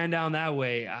 she ran down that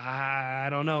way. I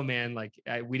don't know, man. Like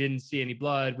we didn't see any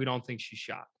blood. We don't think she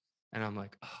shot. And I'm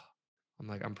like,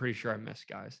 oh, I'm pretty sure I missed,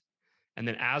 guys. And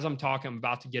then as I'm talking, I'm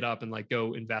about to get up and like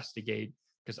go investigate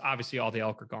because obviously all the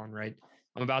elk are gone, right?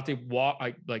 I'm about to walk,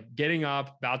 like getting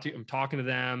up, I'm talking to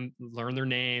them, learn their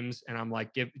names. And I'm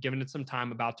like giving it some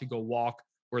time, about to go walk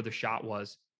where the shot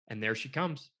was. And there she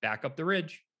comes back up the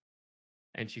ridge.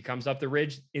 And she comes up the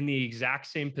ridge in the exact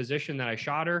same position that I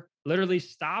shot her, literally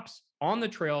stops on the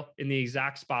trail in the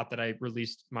exact spot that I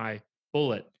released my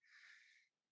bullet.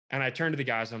 And I turn to the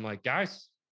guys. I'm like, guys,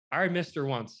 I already missed her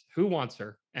once. Who wants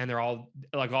her? And they're all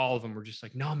like, all of them were just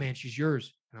like, no, man, she's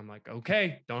yours. And I'm like,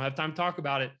 okay, don't have time to talk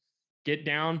about it. Get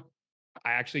down.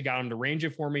 I actually got them to range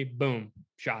it for me. Boom,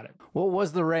 shot it. What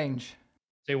was the range?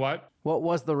 Say what? What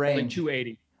was the range? Like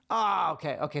 280. Ah,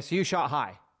 okay. Okay. So you shot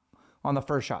high on the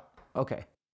first shot. Okay.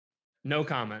 No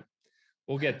comment.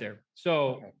 We'll get there.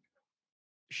 So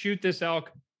shoot this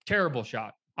elk. Terrible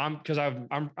shot. I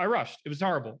rushed. It was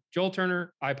horrible. Joel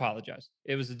Turner, I apologize.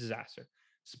 It was a disaster.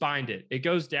 Spined it. It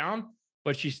goes down,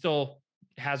 but she still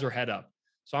has her head up.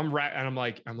 So I'm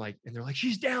like, and they're like,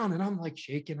 she's down. And I'm like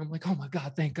shaking. I'm like, oh my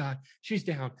God, thank God she's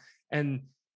down. And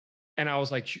I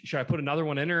was like, should I put another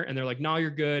one in her? And they're like, no, you're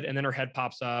good. And then her head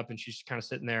pops up and she's kind of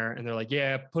sitting there and they're like,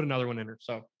 yeah, put another one in her.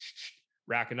 So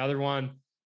rack another one,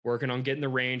 working on getting the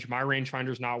range. My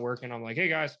rangefinder's not working. I'm like, hey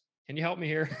guys, can you help me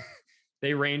here?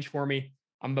 They range for me.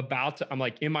 I'm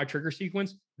like in my trigger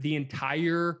sequence, the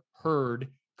entire herd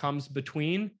comes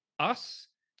between us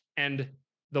and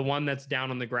the one that's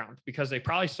down on the ground because they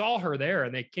probably saw her there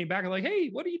and they came back and like, hey,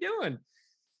 what are you doing?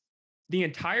 The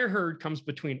entire herd comes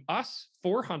between us,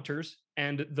 4 hunters,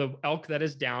 and the elk that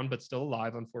is down, but still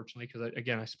alive, unfortunately, because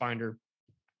again, I spined her.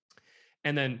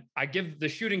 And then I give the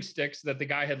shooting sticks that the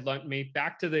guy had lent me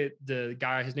back to the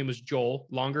guy. His name was Joel,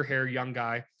 longer hair, young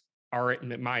guy, all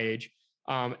right, my age.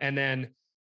 And then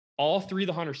all three of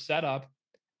the hunters set up,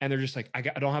 and they're just like, I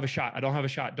don't have a shot. I don't have a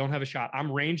shot. Don't have a shot.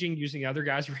 I'm ranging using the other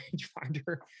guy's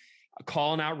rangefinder,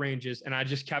 calling out ranges. And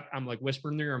I'm like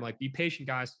whispering there. I'm like, be patient,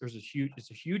 guys.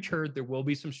 It's a huge herd. There will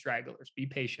be some stragglers. Be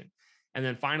patient. And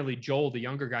then finally, Joel, the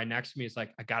younger guy next to me, is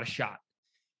like, I got a shot.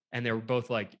 And they were both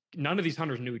like, none of these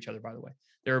hunters knew each other, by the way.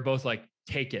 They were both like,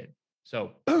 take it.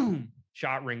 So boom,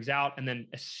 shot rings out. And then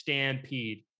a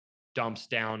stampede dumps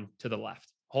down to the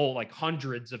left. Whole like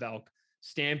hundreds of elk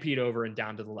stampede over and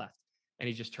down to the left. And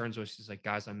he just turns to us. He's like,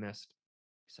 guys, I missed.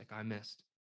 He's like, I missed.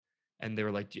 And they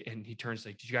were like, and he turns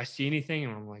like, did you guys see anything?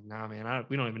 And I'm like, nah, man,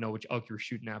 we don't even know which elk you were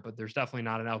shooting at, but there's definitely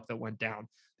not an elk that went down.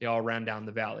 They all ran down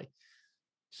the valley.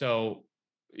 So,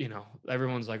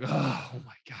 everyone's like, oh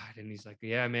my God. And he's like,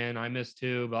 yeah, man, I missed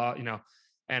too. But,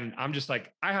 and I'm just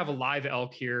like, I have a live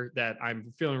elk here that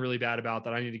I'm feeling really bad about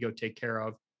that I need to go take care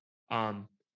of.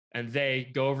 And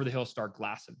they go over the hill, start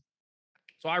glassing.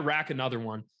 So I rack another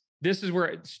one. This is where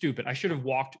it's stupid. I should have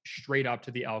walked straight up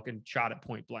to the elk and shot it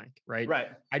point blank, right? Right.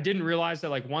 I didn't realize that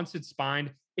like once it spined,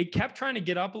 it kept trying to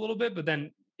get up a little bit, but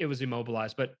then it was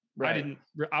immobilized. But Right.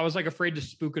 I was like afraid to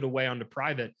spook it away onto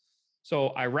private. So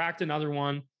I racked another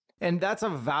one. And that's a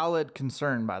valid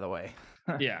concern, by the way.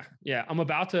 Yeah.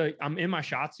 I'm in my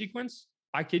shot sequence.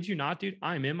 I kid you not, dude.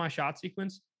 I'm in my shot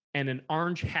sequence and an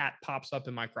orange hat pops up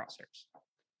in my crosshairs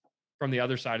from the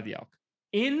other side of the elk.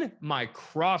 In my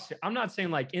crosshair. I'm not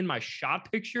saying like in my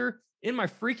shot picture, in my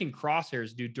freaking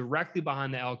crosshairs, dude, directly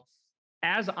behind the elk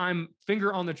as I'm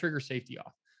finger on the trigger, safety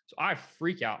off. So I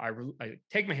freak out. I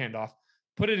take my hand off,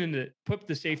 put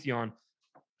the safety on.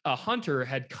 A hunter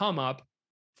had come up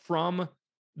from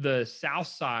the south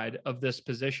side of this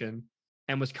position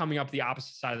and was coming up the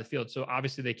opposite side of the field. So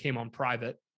obviously they came on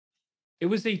private. It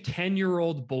was a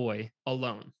 10-year-old boy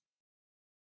alone.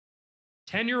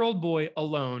 10-year-old boy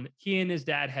alone. He and his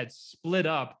dad had split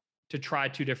up to try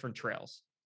two different trails.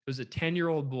 It was a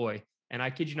 10-year-old boy. And I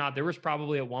kid you not, there was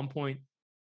probably at one point,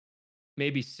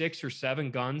 maybe 6 or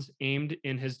 7 guns aimed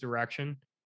in his direction.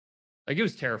 Like it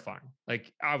was terrifying.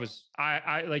 Like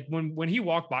I like when he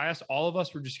walked by us, all of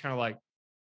us were just kind of like,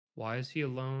 why is he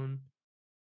alone?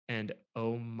 And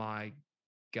oh my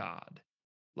God.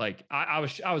 Like I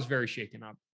was very shaken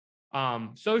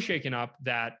up. So shaken up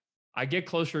that I get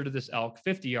closer to this elk,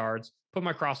 50 yards, put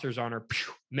my crosshairs on her,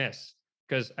 miss.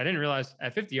 Because I didn't realize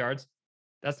at 50 yards,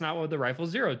 that's not what the rifle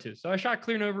zeroed to. So I shot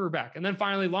clear and over her back. And then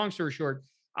finally, long story short,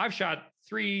 I've shot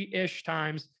 3-ish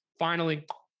times, finally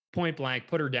point blank,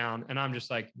 put her down. And I'm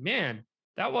just like, man,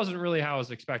 that wasn't really how I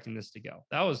was expecting this to go.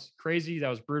 That was crazy. That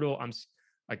was brutal.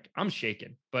 I'm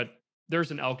shaken, but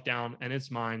there's an elk down and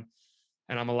it's mine.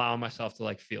 And I'm allowing myself to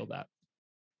like feel that.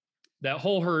 That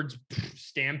whole herd's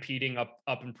stampeding up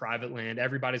in private land.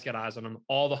 Everybody's got eyes on them.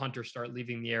 All the hunters start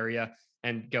leaving the area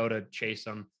and go to chase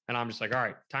them. And I'm just like, all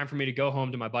right, time for me to go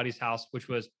home to my buddy's house, which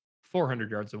was 400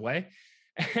 yards away,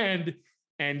 and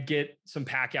get some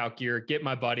pack out gear, get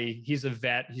my buddy. He's a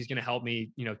vet. He's going to help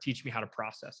me, teach me how to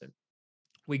process it.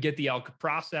 We get the elk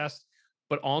processed,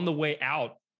 but on the way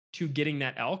out to getting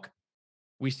that elk,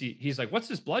 he's like, what's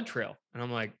this blood trail? And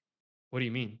I'm like, what do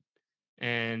you mean?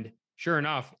 And sure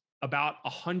enough, about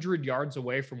 100 yards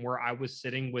away from where I was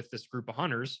sitting with this group of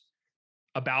hunters,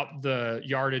 about the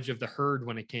yardage of the herd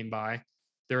when it came by,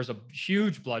 there's a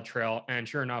huge blood trail. And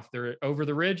sure enough, there over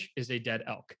the ridge is a dead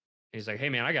elk. And he's like, hey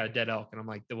man, I got a dead elk. And I'm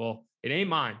like, well, it ain't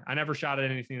mine. I never shot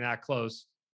at anything that close,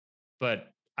 but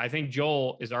I think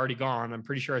Joel is already gone. I'm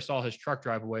pretty sure I saw his truck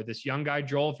drive away. This young guy,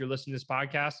 Joel, if you're listening to this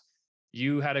podcast,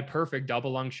 you had a perfect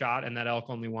double lung shot and that elk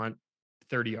only went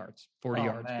 30 yards, 40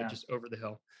 yards, but just over the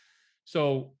hill.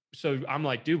 So I'm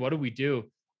like, dude, what do we do?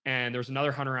 And there's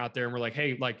another hunter out there and we're like,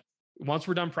 hey, like once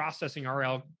we're done processing our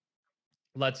elk,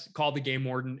 let's call the game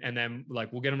warden and then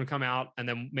like, we'll get him to come out and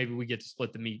then maybe we get to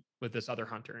split the meat with this other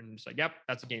hunter. And it's like, yep,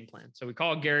 that's a game plan. So we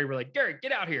call Gary. We're like, Gary,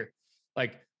 get out here.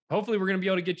 Like, hopefully we're going to be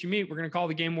able to get you meat. We're going to call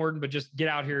the game warden, but just get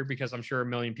out here because I'm sure a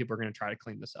million people are going to try to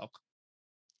clean this elk.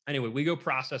 Anyway, we go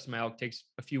process my elk, takes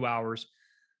a few hours.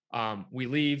 We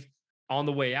leave. On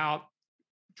the way out,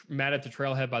 met at the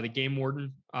trailhead by the game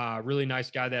warden, really nice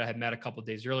guy that I had met a couple of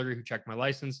days earlier who checked my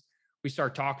license. We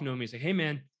start talking to him. He's like, hey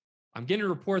man, I'm getting a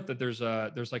report that there's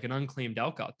like an unclaimed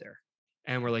elk out there.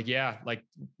 And we're like, yeah, like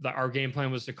our game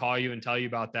plan was to call you and tell you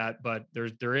about that. But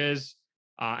there is.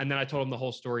 And then I told him the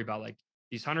whole story about like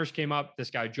these hunters came up, this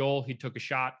guy, Joel, he took a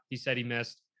shot. He said he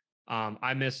missed.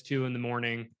 I missed 2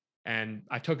 a.m. and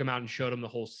I took him out and showed him the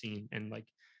whole scene. And like,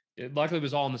 luckily it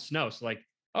was all in the snow. So like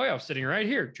Oh yeah, I was sitting right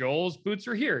here. Joel's boots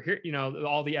are here. Here,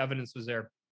 all the evidence was there.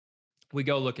 We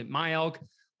go look at my elk.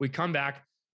 We come back.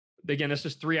 Again, this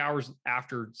is 3 hours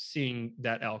after seeing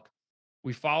that elk.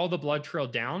 We follow the blood trail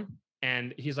down,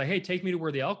 and he's like, hey, take me to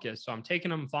where the elk is. So I'm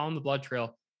taking him, following the blood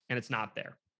trail, and it's not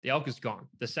there. The elk is gone.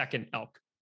 The second elk,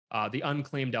 the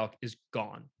unclaimed elk, is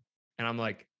gone. And I'm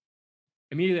like,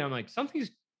 immediately, I'm like,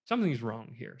 something's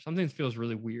wrong here. Something feels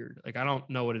really weird. Like, I don't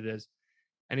know what it is.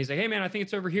 And he's like, hey, man, I think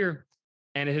it's over here.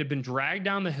 And it had been dragged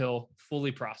down the hill,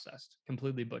 fully processed,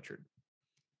 completely butchered.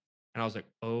 And I was like,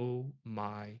 oh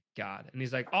my God. And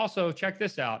he's like, also, check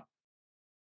this out.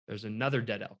 There's another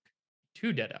dead elk,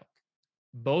 2 dead elk,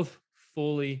 both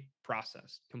fully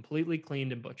processed, completely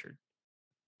cleaned and butchered.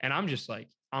 And I'm just like,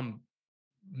 I'm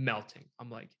melting. I'm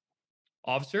like,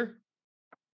 officer,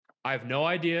 I have no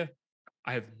idea.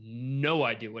 I have no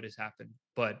idea what has happened,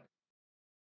 but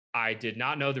I did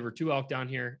not know there were 2 elk down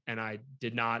here, and I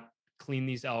did not clean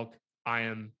these elk. I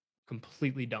am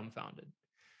completely dumbfounded.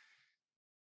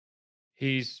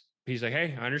 He's like,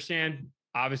 hey, I understand.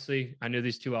 Obviously, I knew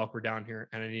these 2 elk were down here,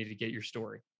 and I needed to get your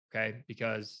story, okay?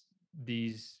 Because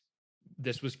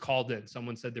this was called in.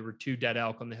 Someone said there were 2 dead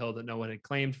elk on the hill that no one had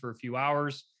claimed for a few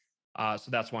hours.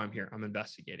 So that's why I'm here. I'm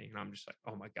investigating. And I'm just like,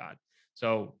 oh my God.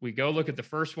 So we go look at the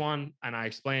first one, and I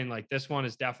explain, like, this one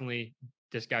is definitely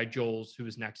this guy Joel's, who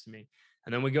was next to me.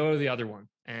 And then we go to the other one,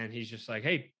 and he's just like,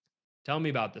 hey, tell me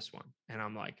about this one. And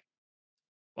I'm like,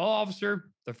 well, officer,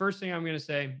 the first thing I'm going to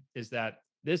say is that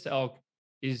this elk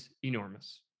is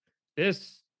enormous.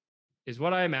 This is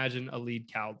what I imagine a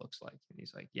lead cow looks like. And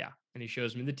he's like, yeah. And he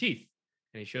shows me the teeth,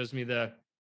 and he shows me the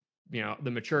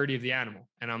maturity of the animal.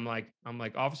 And I'm like,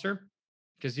 officer,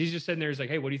 because he's just sitting there. He's like,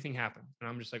 hey, what do you think happened? And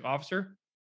I'm just like, officer,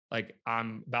 like,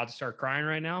 I'm about to start crying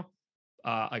right now.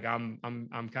 Like, I'm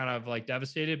kind of like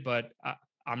devastated, but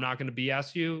I'm not going to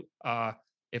BS you.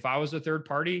 If I was a third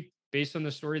party, based on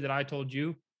the story that I told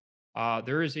you,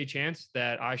 there is a chance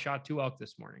that I shot 2 elk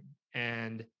this morning.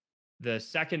 And the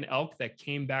second elk that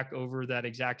came back over that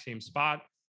exact same spot,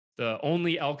 the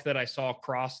only elk that I saw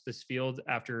cross this field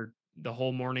after the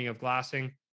whole morning of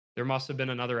glassing, there must have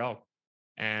been another elk.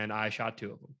 And I shot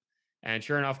 2 of them. And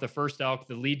sure enough, the first elk,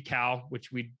 the lead cow,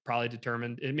 which we probably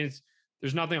determined, it means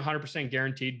there's nothing 100%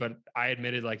 guaranteed, but I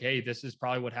admitted, like, hey, this is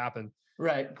probably what happened.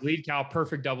 Right. Lead cow,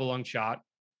 perfect double lung shot,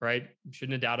 right?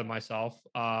 Shouldn't have doubted myself.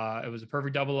 It was a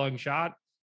perfect double lung shot.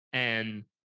 And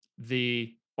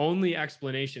the only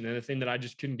explanation, and the thing that I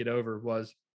just couldn't get over,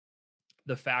 was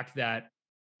the fact that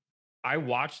I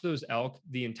watched those elk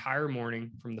the entire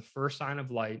morning from the first sign of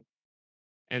light,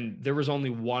 and there was only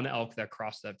 1 elk that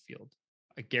crossed that field.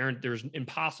 I guarantee there's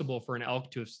impossible for an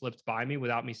elk to have slipped by me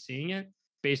without me seeing it,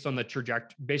 based on the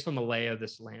trajectory, based on the lay of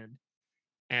this land.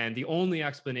 And the only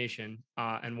explanation,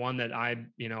 and one that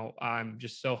I'm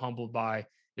just so humbled by,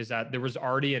 is that there was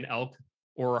already an elk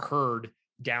or a herd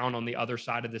down on the other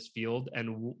side of this field,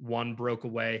 and one broke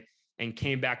away and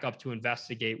came back up to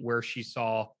investigate where she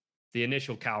saw the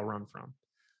initial cow run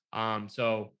from.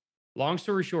 So long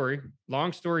story short,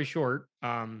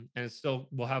 and it still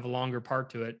will have a longer part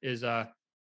to it, is, I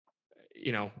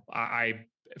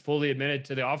fully admitted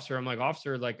to the officer, I'm like,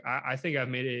 officer, like, I think I've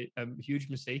made a huge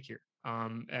mistake here.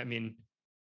 I mean,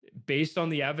 based on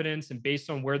the evidence and based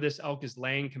on where this elk is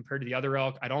laying compared to the other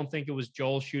elk, I don't think it was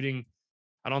Joel shooting.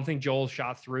 I don't think Joel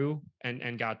shot through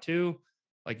and got 2.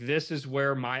 Like, this is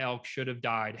where my elk should have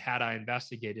died had I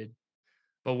investigated.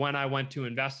 But when I went to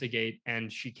investigate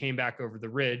and she came back over the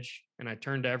ridge, and I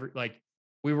turned to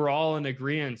we were all in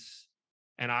agreement,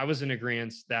 and I was in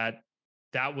agreement that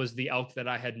that was the elk that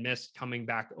I had missed coming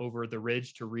back over the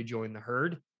ridge to rejoin the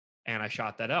herd. And I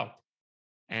shot that elk.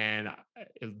 And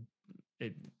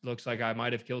it looks like I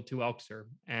might have killed 2 elk, sir.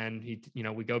 And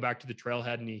we go back to the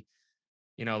trailhead, and he,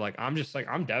 I'm just like,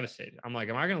 I'm devastated. I'm like,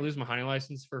 am I going to lose my hunting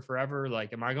license for forever?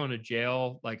 Like, am I going to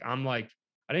jail? Like, I'm like,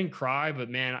 I didn't cry, but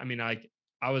man, I mean, like,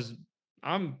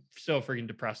 I'm so freaking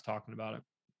depressed talking about it.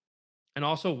 And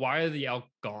also, why are the elk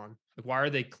gone? Like, why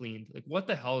are they cleaned? Like, what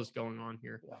the hell is going on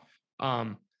here? Yeah.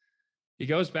 He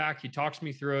goes back, he talks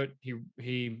me through it.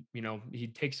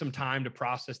 He takes some time to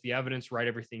process the evidence, write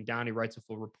everything down. He writes a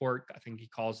full report. I think he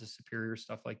calls his superior,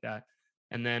 stuff like that.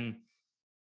 And then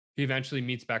he eventually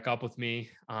meets back up with me.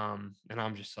 And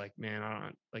I'm just like, man,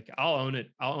 I'll own it.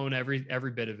 I'll own every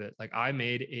bit of it. Like, I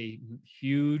made a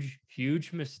huge,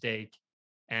 huge mistake,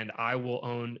 and I will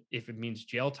own, if it means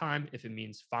jail time, if it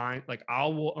means fine, like, I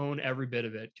will own every bit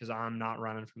of it, because I'm not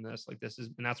running from this. Like,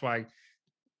 and that's why I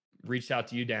reached out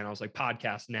to you, Dan. I was like,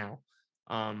 podcast now.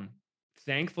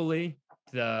 Thankfully,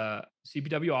 the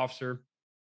CPW officer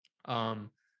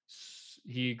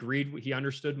he agreed, he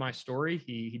understood my story.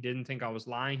 He didn't think I was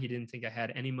lying. He didn't think I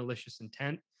had any malicious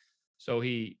intent. So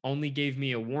he only gave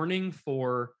me a warning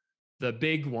for the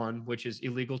big one, which is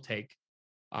illegal take,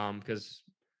 because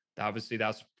obviously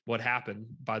that's what happened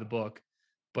by the book.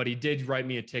 But he did write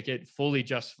me a ticket, fully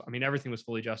justified. I mean, everything was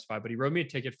fully justified, but he wrote me a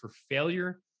ticket for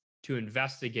failure to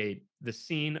investigate the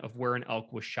scene of where an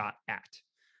elk was shot at.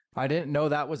 I didn't know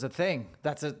that was a thing.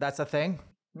 That's a thing.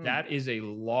 That is a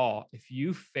law. If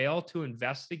you fail to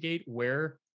investigate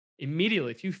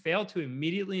if you fail to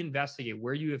immediately investigate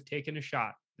where you have taken a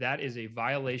shot, that is a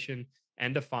violation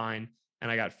and a fine.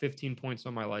 And I got 15 points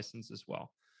on my license as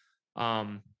well.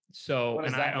 And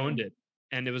I owned it,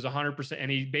 and it was 100%.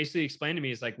 And he basically explained to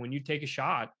me, it's like, when you take a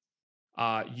shot,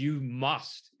 you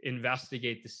must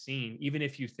investigate the scene, even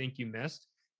if you think you missed.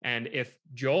 And if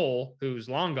Joel, who's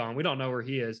long gone, we don't know where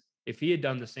he is, if he had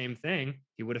done the same thing,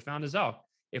 he would have found his elk.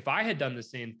 If I had done the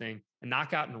same thing and not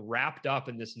gotten wrapped up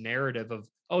in this narrative of,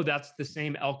 oh, that's the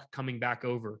same elk coming back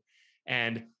over,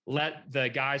 and let the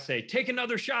guy say, take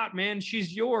another shot, man,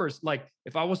 she's yours. Like,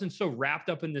 if I wasn't so wrapped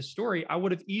up in this story, I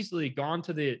would have easily gone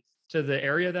to the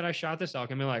area that I shot this elk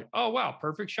and be like, oh, wow,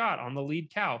 perfect shot on the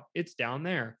lead cow. It's down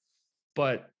there.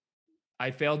 But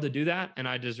I failed to do that, and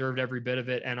I deserved every bit of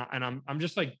it. And I'm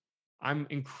just like, I'm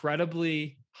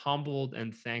incredibly humbled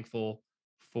and thankful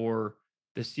for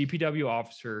the CPW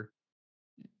officer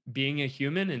being a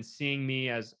human and seeing me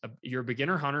as you're a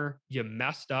beginner hunter. You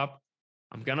messed up.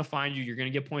 I'm going to find you. You're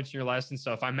going to get points in your license.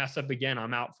 So if I mess up again,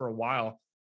 I'm out for a while.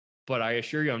 But I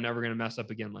assure you, I'm never going to mess up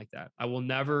again like that. I will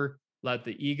never let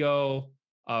the ego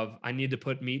of I need to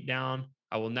put meat down.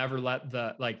 I will never let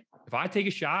if I take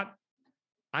a shot,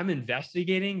 I'm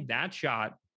investigating that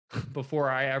shot before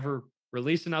I ever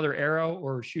release another arrow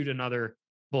or shoot another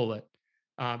bullet.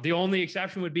 The only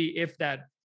exception would be if that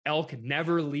elk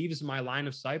never leaves my line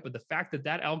of sight. But the fact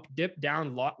that elk dipped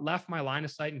down, left my line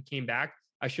of sight and came back,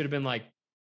 I should have been like,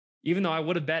 even though I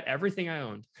would have bet everything I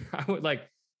owned, I would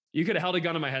you could have held a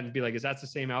gun in my head and be like, is that the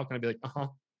same elk? And I'd be like, uh-huh.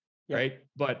 Yeah. Right.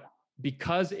 But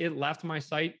because it left my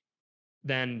sight,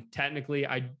 then technically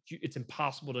it's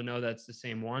impossible to know that's the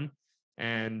same one.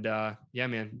 And yeah,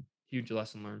 man, huge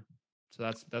lesson learned.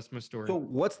 So that's my story. So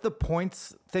what's the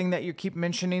points thing that you keep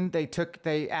mentioning?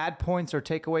 They add points or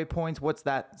take away points. What's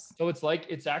that? So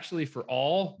it's actually for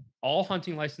all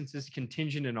hunting licenses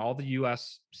contingent in all the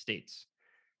US states.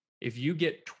 If you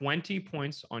get 20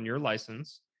 points on your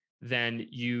license, then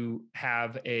you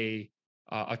have a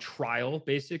trial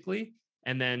basically.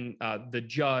 And then the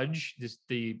judge,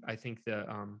 I think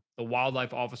the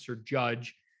wildlife officer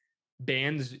judge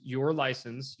bans your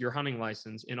hunting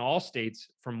license in all states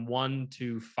from 1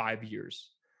 to 5 years.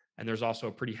 And there's also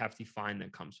a pretty hefty fine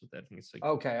that comes with it. I think it's like,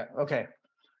 okay.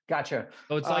 Gotcha.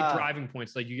 So it's like driving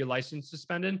points, like you get license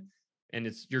suspended and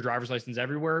it's your driver's license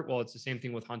everywhere. Well, it's the same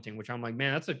thing with hunting, which I'm like,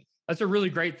 man, that's a really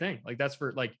great thing. Like that's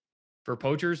for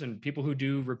poachers and people who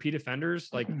do repeat offenders.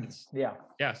 Like it's,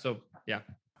 yeah. So yeah.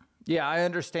 Yeah, I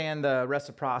understand the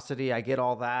reciprocity. I get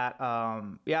all that.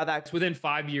 That's within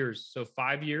 5 years. So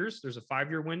 5 years, there's a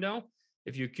 5-year window.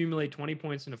 If you accumulate 20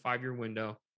 points in a 5-year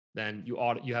window, then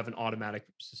you have an automatic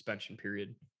suspension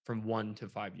period from 1 to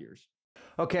 5 years.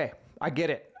 Okay, I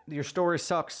get it. Your story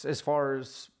sucks as far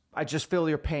as I just feel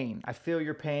your pain. I feel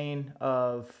your pain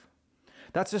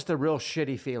that's just a real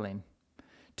shitty feeling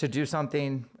to do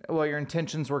something. Well, your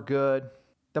intentions were good.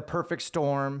 The perfect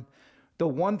storm. The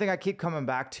one thing I keep coming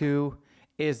back to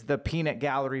is the peanut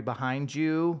gallery behind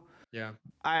you. Yeah.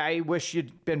 I wish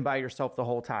you'd been by yourself the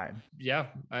whole time. Yeah.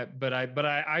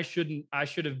 I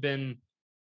should have been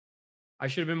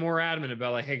more adamant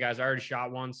about like, hey guys, I already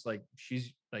shot once.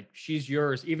 She's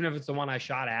yours. Even if it's the one I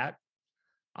shot at,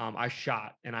 I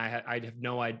shot and I have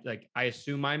no idea. I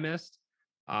assume I missed.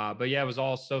 But yeah, it was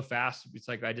all so fast. It's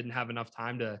like, I didn't have enough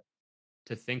time to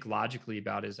think logically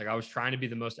about it. It's like I was trying to be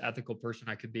the most ethical person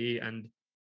I could be, and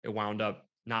it wound up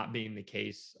not being the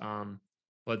case.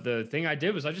 But the thing I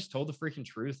did was I just told the freaking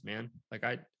truth, man. Like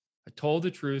I told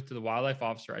the truth to the wildlife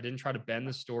officer. I didn't try to bend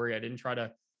the story. I didn't try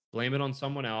to blame it on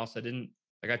someone else.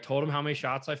 I told him how many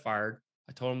shots I fired.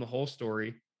 I told him the whole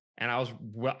story, and I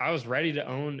was ready to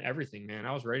own everything, man.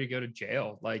 I was ready to go to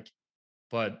jail.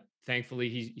 But thankfully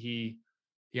he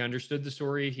understood the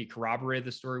story. He corroborated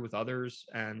the story with others.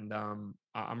 And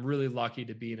I'm really lucky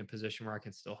to be in a position where I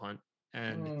can still hunt.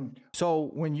 And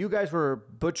so when you guys were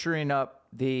butchering up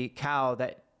the cow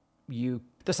the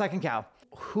second cow,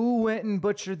 who went and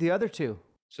butchered the other two?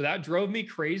 So that drove me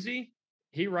crazy.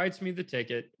 He writes me the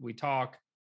ticket. We talk.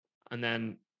 And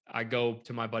then I go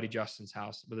to my buddy Justin's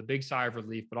house with a big sigh of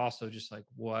relief, but also just like,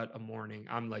 what a morning.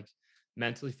 I'm like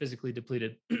mentally, physically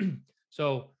depleted.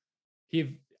 So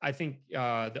I think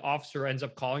the officer ends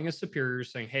up calling his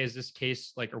superiors saying, hey, is this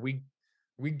case, like, are we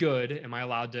good? Am I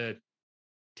allowed to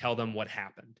tell them what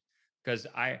happened? Because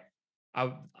I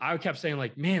kept saying,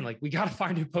 like, man, like, we got to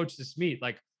find who poached this meat.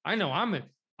 Like, I know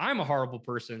I'm a horrible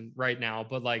person right now,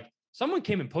 but like, someone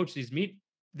came and poached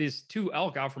these 2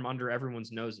 elk out from under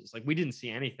everyone's noses. Like, we didn't see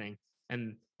anything,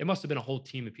 and it must have been a whole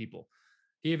team of people.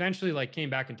 He eventually like came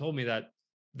back and told me that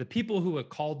the people who had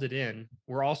called it in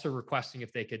were also requesting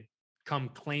if they could come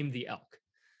claim the elk.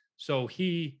 So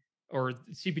he, or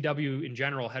CPW in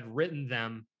general, had written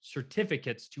them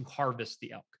certificates to harvest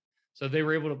the elk. So they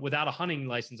were able to, without a hunting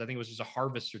license, I think it was just a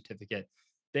harvest certificate,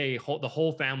 the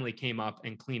whole family came up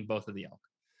and cleaned both of the elk.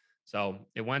 So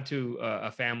it went to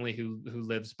a family who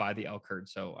lives by the elk herd.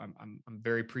 So I'm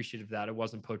very appreciative of that. It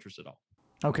wasn't poachers at all.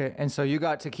 Okay, and so you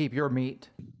got to keep your meat.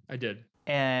 I did.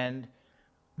 And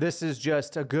this is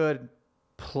just a good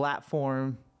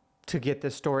platform to get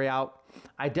this story out.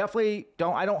 I definitely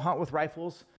I don't hunt with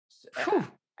rifles. Whew.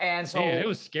 And so Man, it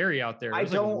was scary out there. It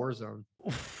was like a war zone.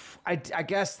 I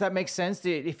guess that makes sense.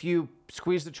 If you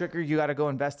squeeze the trigger, you got to go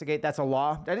investigate. That's a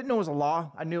law. I didn't know it was a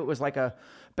law. I knew it was like a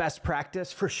best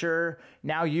practice for sure.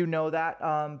 Now you know that.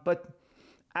 But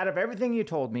out of everything you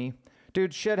told me,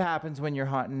 dude, shit happens when you're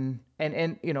hunting,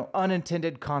 and you know,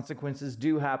 unintended consequences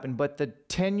do happen. But the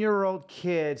 10-year-old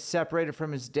kid separated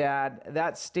from his dad,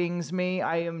 that stings me.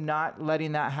 I am not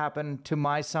letting that happen to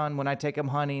my son when I take him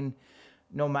hunting.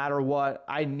 No matter what,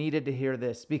 I needed to hear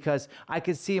this because I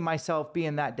could see myself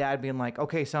being that dad being like,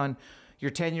 okay, son,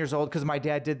 you're 10 years old because my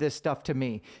dad did this stuff to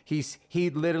me. He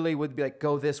literally would be like,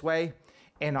 go this way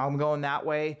and I'm going that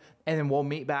way and then we'll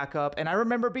meet back up. And I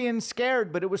remember being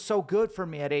scared, but it was so good for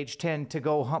me at age 10 to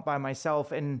go hunt by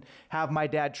myself and have my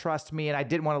dad trust me. And I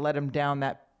didn't want to let him down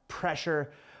that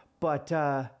pressure. But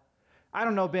I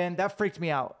don't know, Ben, that freaked me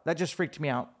out. That just freaked me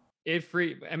out.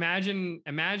 Imagine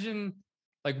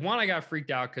like, one, I got freaked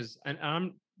out because,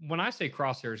 and when I say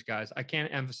crosshairs, guys, I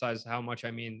can't emphasize how much I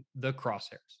mean the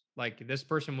crosshairs. Like, this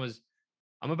person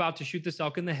I'm about to shoot this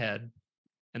elk in the head,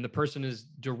 and the person is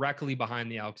directly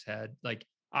behind the elk's head. Like,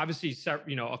 obviously,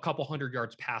 you know, a couple 100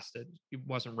 yards past it. He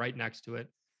wasn't right next to it,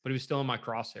 but he was still in my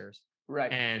crosshairs.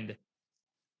 Right. And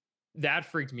that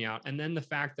freaked me out. And then the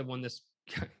fact that when this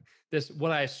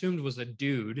what I assumed was a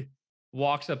dude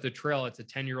walks up the trail, it's a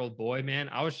 10-year-old boy, man.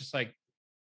 I was just like,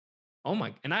 oh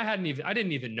my, and I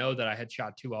didn't even know that I had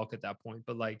shot 2 elk at that point,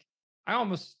 but like, I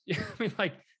almost, I mean,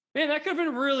 like, man, that could have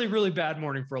been a really, really bad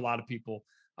morning for a lot of people.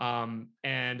 And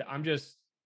I'm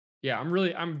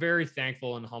very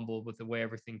thankful and humbled with the way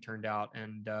everything turned out.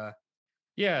 And,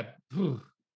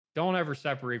 don't ever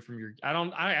separate from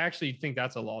I actually think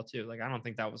that's a law too. Like, I don't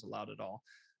think that was allowed at all.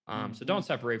 So don't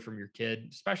separate from your kid,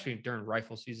 especially during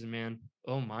rifle season, man.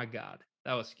 Oh my God,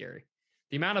 that was scary.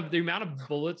 The amount of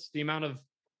bullets, the amount of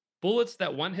bullets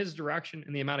that went his direction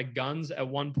and the amount of guns at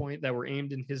one point that were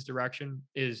aimed in his direction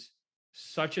is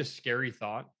such a scary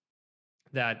thought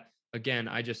that, again,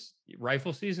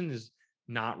 rifle season is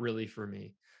not really for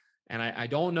me. And I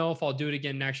don't know if I'll do it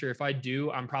again next year. If I do,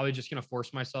 I'm probably just going to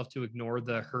force myself to ignore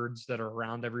the herds that are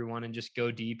around everyone and just go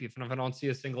deep. Even if I don't see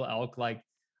a single elk, like,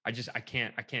 I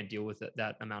can't deal with it,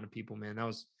 that amount of people, man. That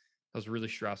was really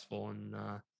stressful. And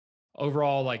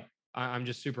overall, like, I'm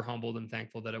just super humbled and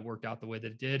thankful that it worked out the way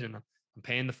that it did. And I'm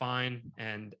paying the fine,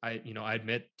 and I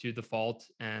admit to the fault,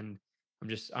 and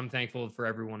I'm thankful for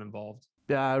everyone involved.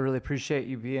 Yeah, I really appreciate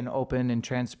you being open and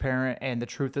transparent, and the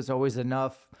truth is always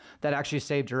enough. That actually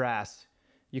saved your ass.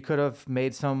 You could have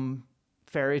made some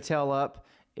fairy tale up.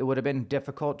 It would have been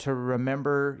difficult to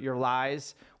remember your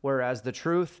lies, whereas the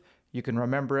truth, you can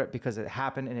remember it because it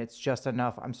happened, and it's just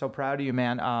enough. I'm so proud of you,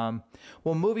 man.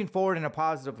 Well, moving forward in a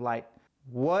positive light,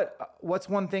 what's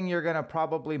one thing you're going to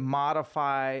probably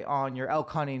modify on your elk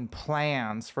hunting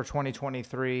plans for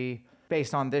 2023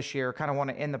 based on this year? Kind of want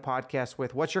to end the podcast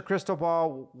with, what's your crystal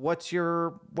ball? What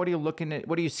are you looking at?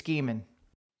 What are you scheming?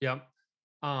 Yep.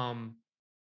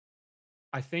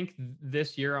 I think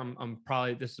this year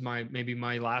this is maybe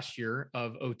my last year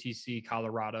of OTC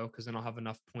Colorado, because then I'll have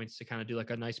enough points to kind of do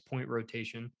like a nice point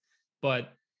rotation.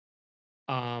 But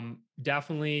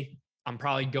definitely, I'm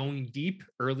probably going deep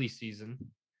early season.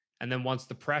 And then once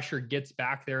the pressure gets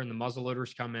back there and the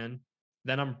muzzleloaders come in,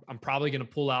 then I'm probably going to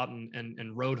pull out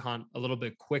and road hunt a little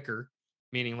bit quicker,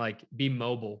 meaning like be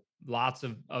mobile, lots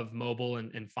of mobile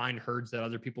and find herds that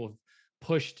other people have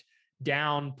pushed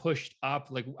down, pushed up.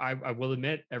 Like, I will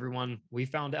admit, everyone, we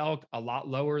found elk a lot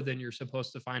lower than you're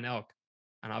supposed to find elk.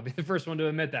 And I'll be the first one to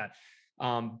admit that.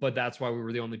 But that's why we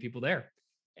were the only people there.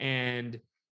 And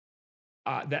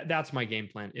that's my game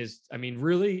plan is, I mean,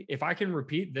 really, if I can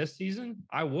repeat this season,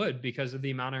 I would, because of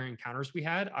the amount of encounters we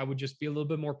had. I would just be a little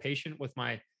bit more patient with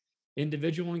my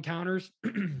individual encounters.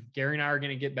 Gary and I are going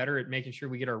to get better at making sure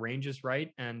we get our ranges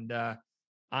right. And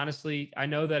honestly, I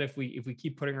know that if we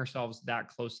keep putting ourselves that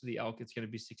close to the elk, it's going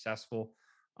to be successful.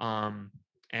 And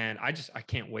I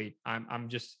can't wait. I'm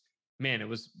just, man, it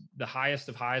was the highest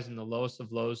of highs and the lowest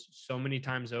of lows so many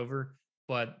times over.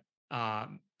 But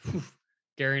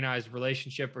Gary and I's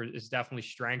relationship is definitely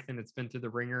strengthened. It's been through the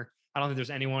ringer. I don't think there's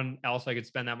anyone else I could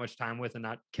spend that much time with and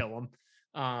not kill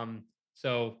them.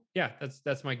 So yeah,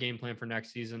 that's my game plan for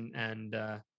next season. And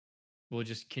we'll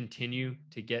just continue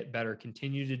to get better,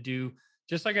 continue to do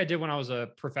just like I did when I was a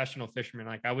professional fisherman.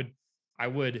 Like I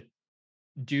would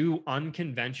do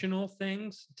unconventional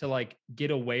things to like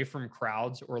get away from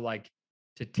crowds or like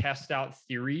to test out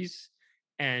theories.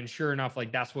 And sure enough,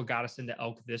 like that's what got us into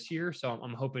elk this year. So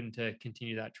I'm hoping to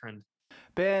continue that trend.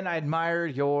 Ben, I admire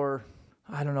your,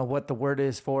 I don't know what the word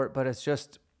is for it, but it's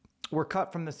just, we're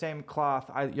cut from the same cloth.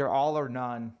 You're all or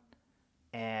none.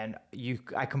 And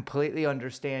I completely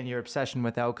understand your obsession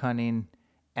with elk hunting.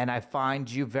 And I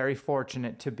find you very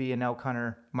fortunate to be an elk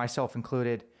hunter, myself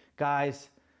included. Guys,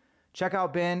 check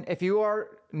out Ben. If you are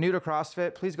new to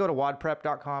CrossFit, please go to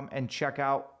wadprep.com and check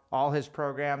out all his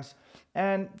programs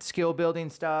and skill building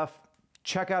stuff.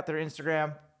 Check out their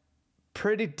Instagram.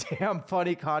 Pretty damn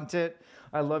funny content.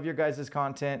 I love your guys'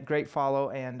 content. Great follow,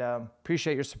 and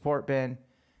appreciate your support, Ben.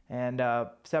 And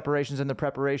separations in the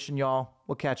preparation, y'all.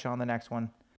 We'll catch you on the next one.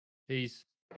 Peace.